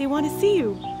 They want to see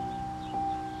you.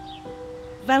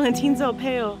 Valentine's all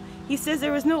pale. He says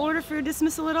there was no order for your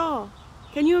dismissal at all.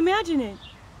 Can you imagine it?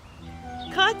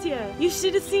 Katya, you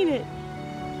should have seen it.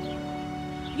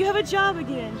 You have a job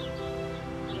again.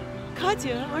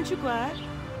 Katya, aren't you glad?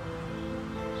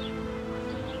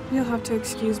 You'll have to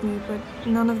excuse me, but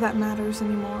none of that matters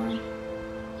anymore.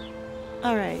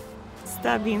 All right,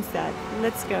 stop being sad.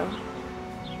 Let's go.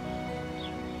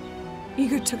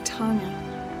 Igor took Tanya.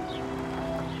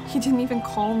 He didn't even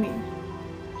call me.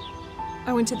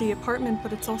 I went to the apartment,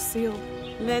 but it's all sealed.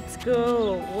 Let's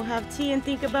go. We'll have tea and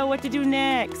think about what to do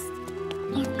next.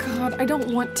 Oh God, I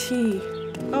don't want tea.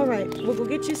 All right, we'll go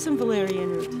get you some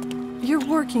valerian root. You're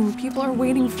working. People are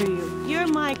waiting for you. You're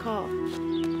my call.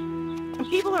 And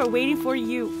people are waiting for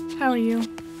you. How are you?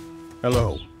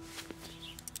 Hello.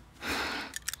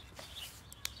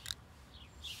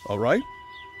 All right?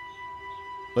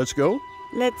 Let's go?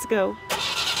 Let's go.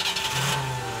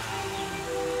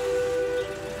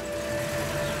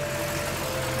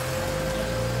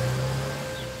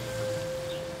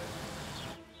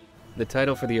 The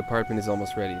title for the apartment is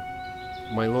almost ready.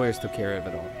 My lawyers took care of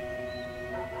it all.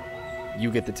 You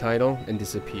get the title and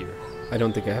disappear. I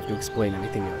don't think I have to explain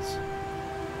anything else.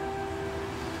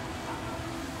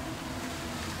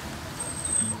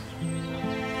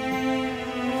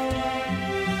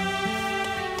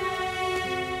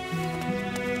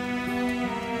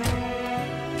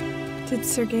 Did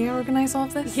Sergei organize all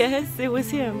of this? Yes, it was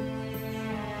him.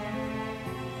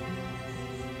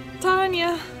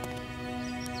 Tanya!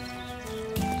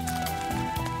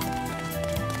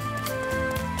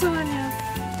 Tanya!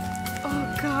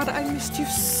 Oh God, I missed you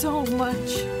so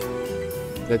much.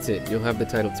 That's it. You'll have the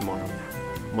title tomorrow.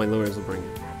 My lawyers will bring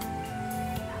it.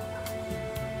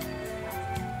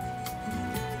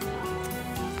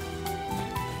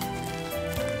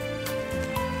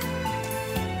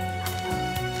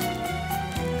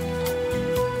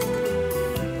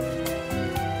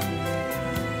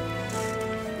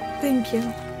 Thank you.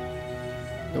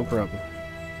 No problem.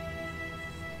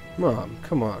 Mom,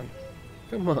 come on.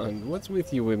 Come on. What's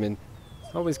with you women?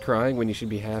 Always crying when you should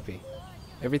be happy.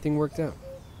 Everything worked out.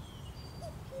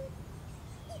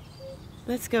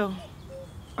 Let's go,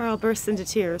 or I'll burst into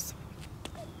tears.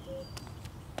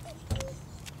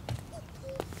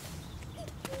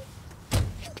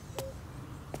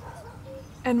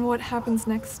 And what happens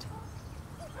next?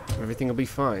 Everything will be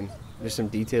fine. There's some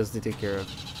details to take care of.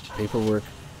 Paperwork.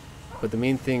 But the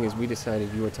main thing is we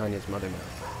decided you are Tanya's mother now.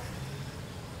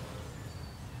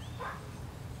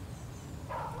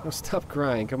 Oh, stop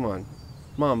crying. Come on.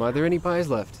 Mom, are there any pies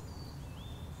left?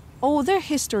 Oh, they're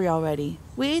history already.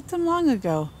 We ate them long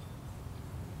ago.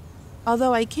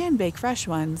 Although I can bake fresh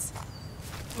ones.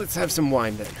 Let's have some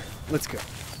wine then. Let's go.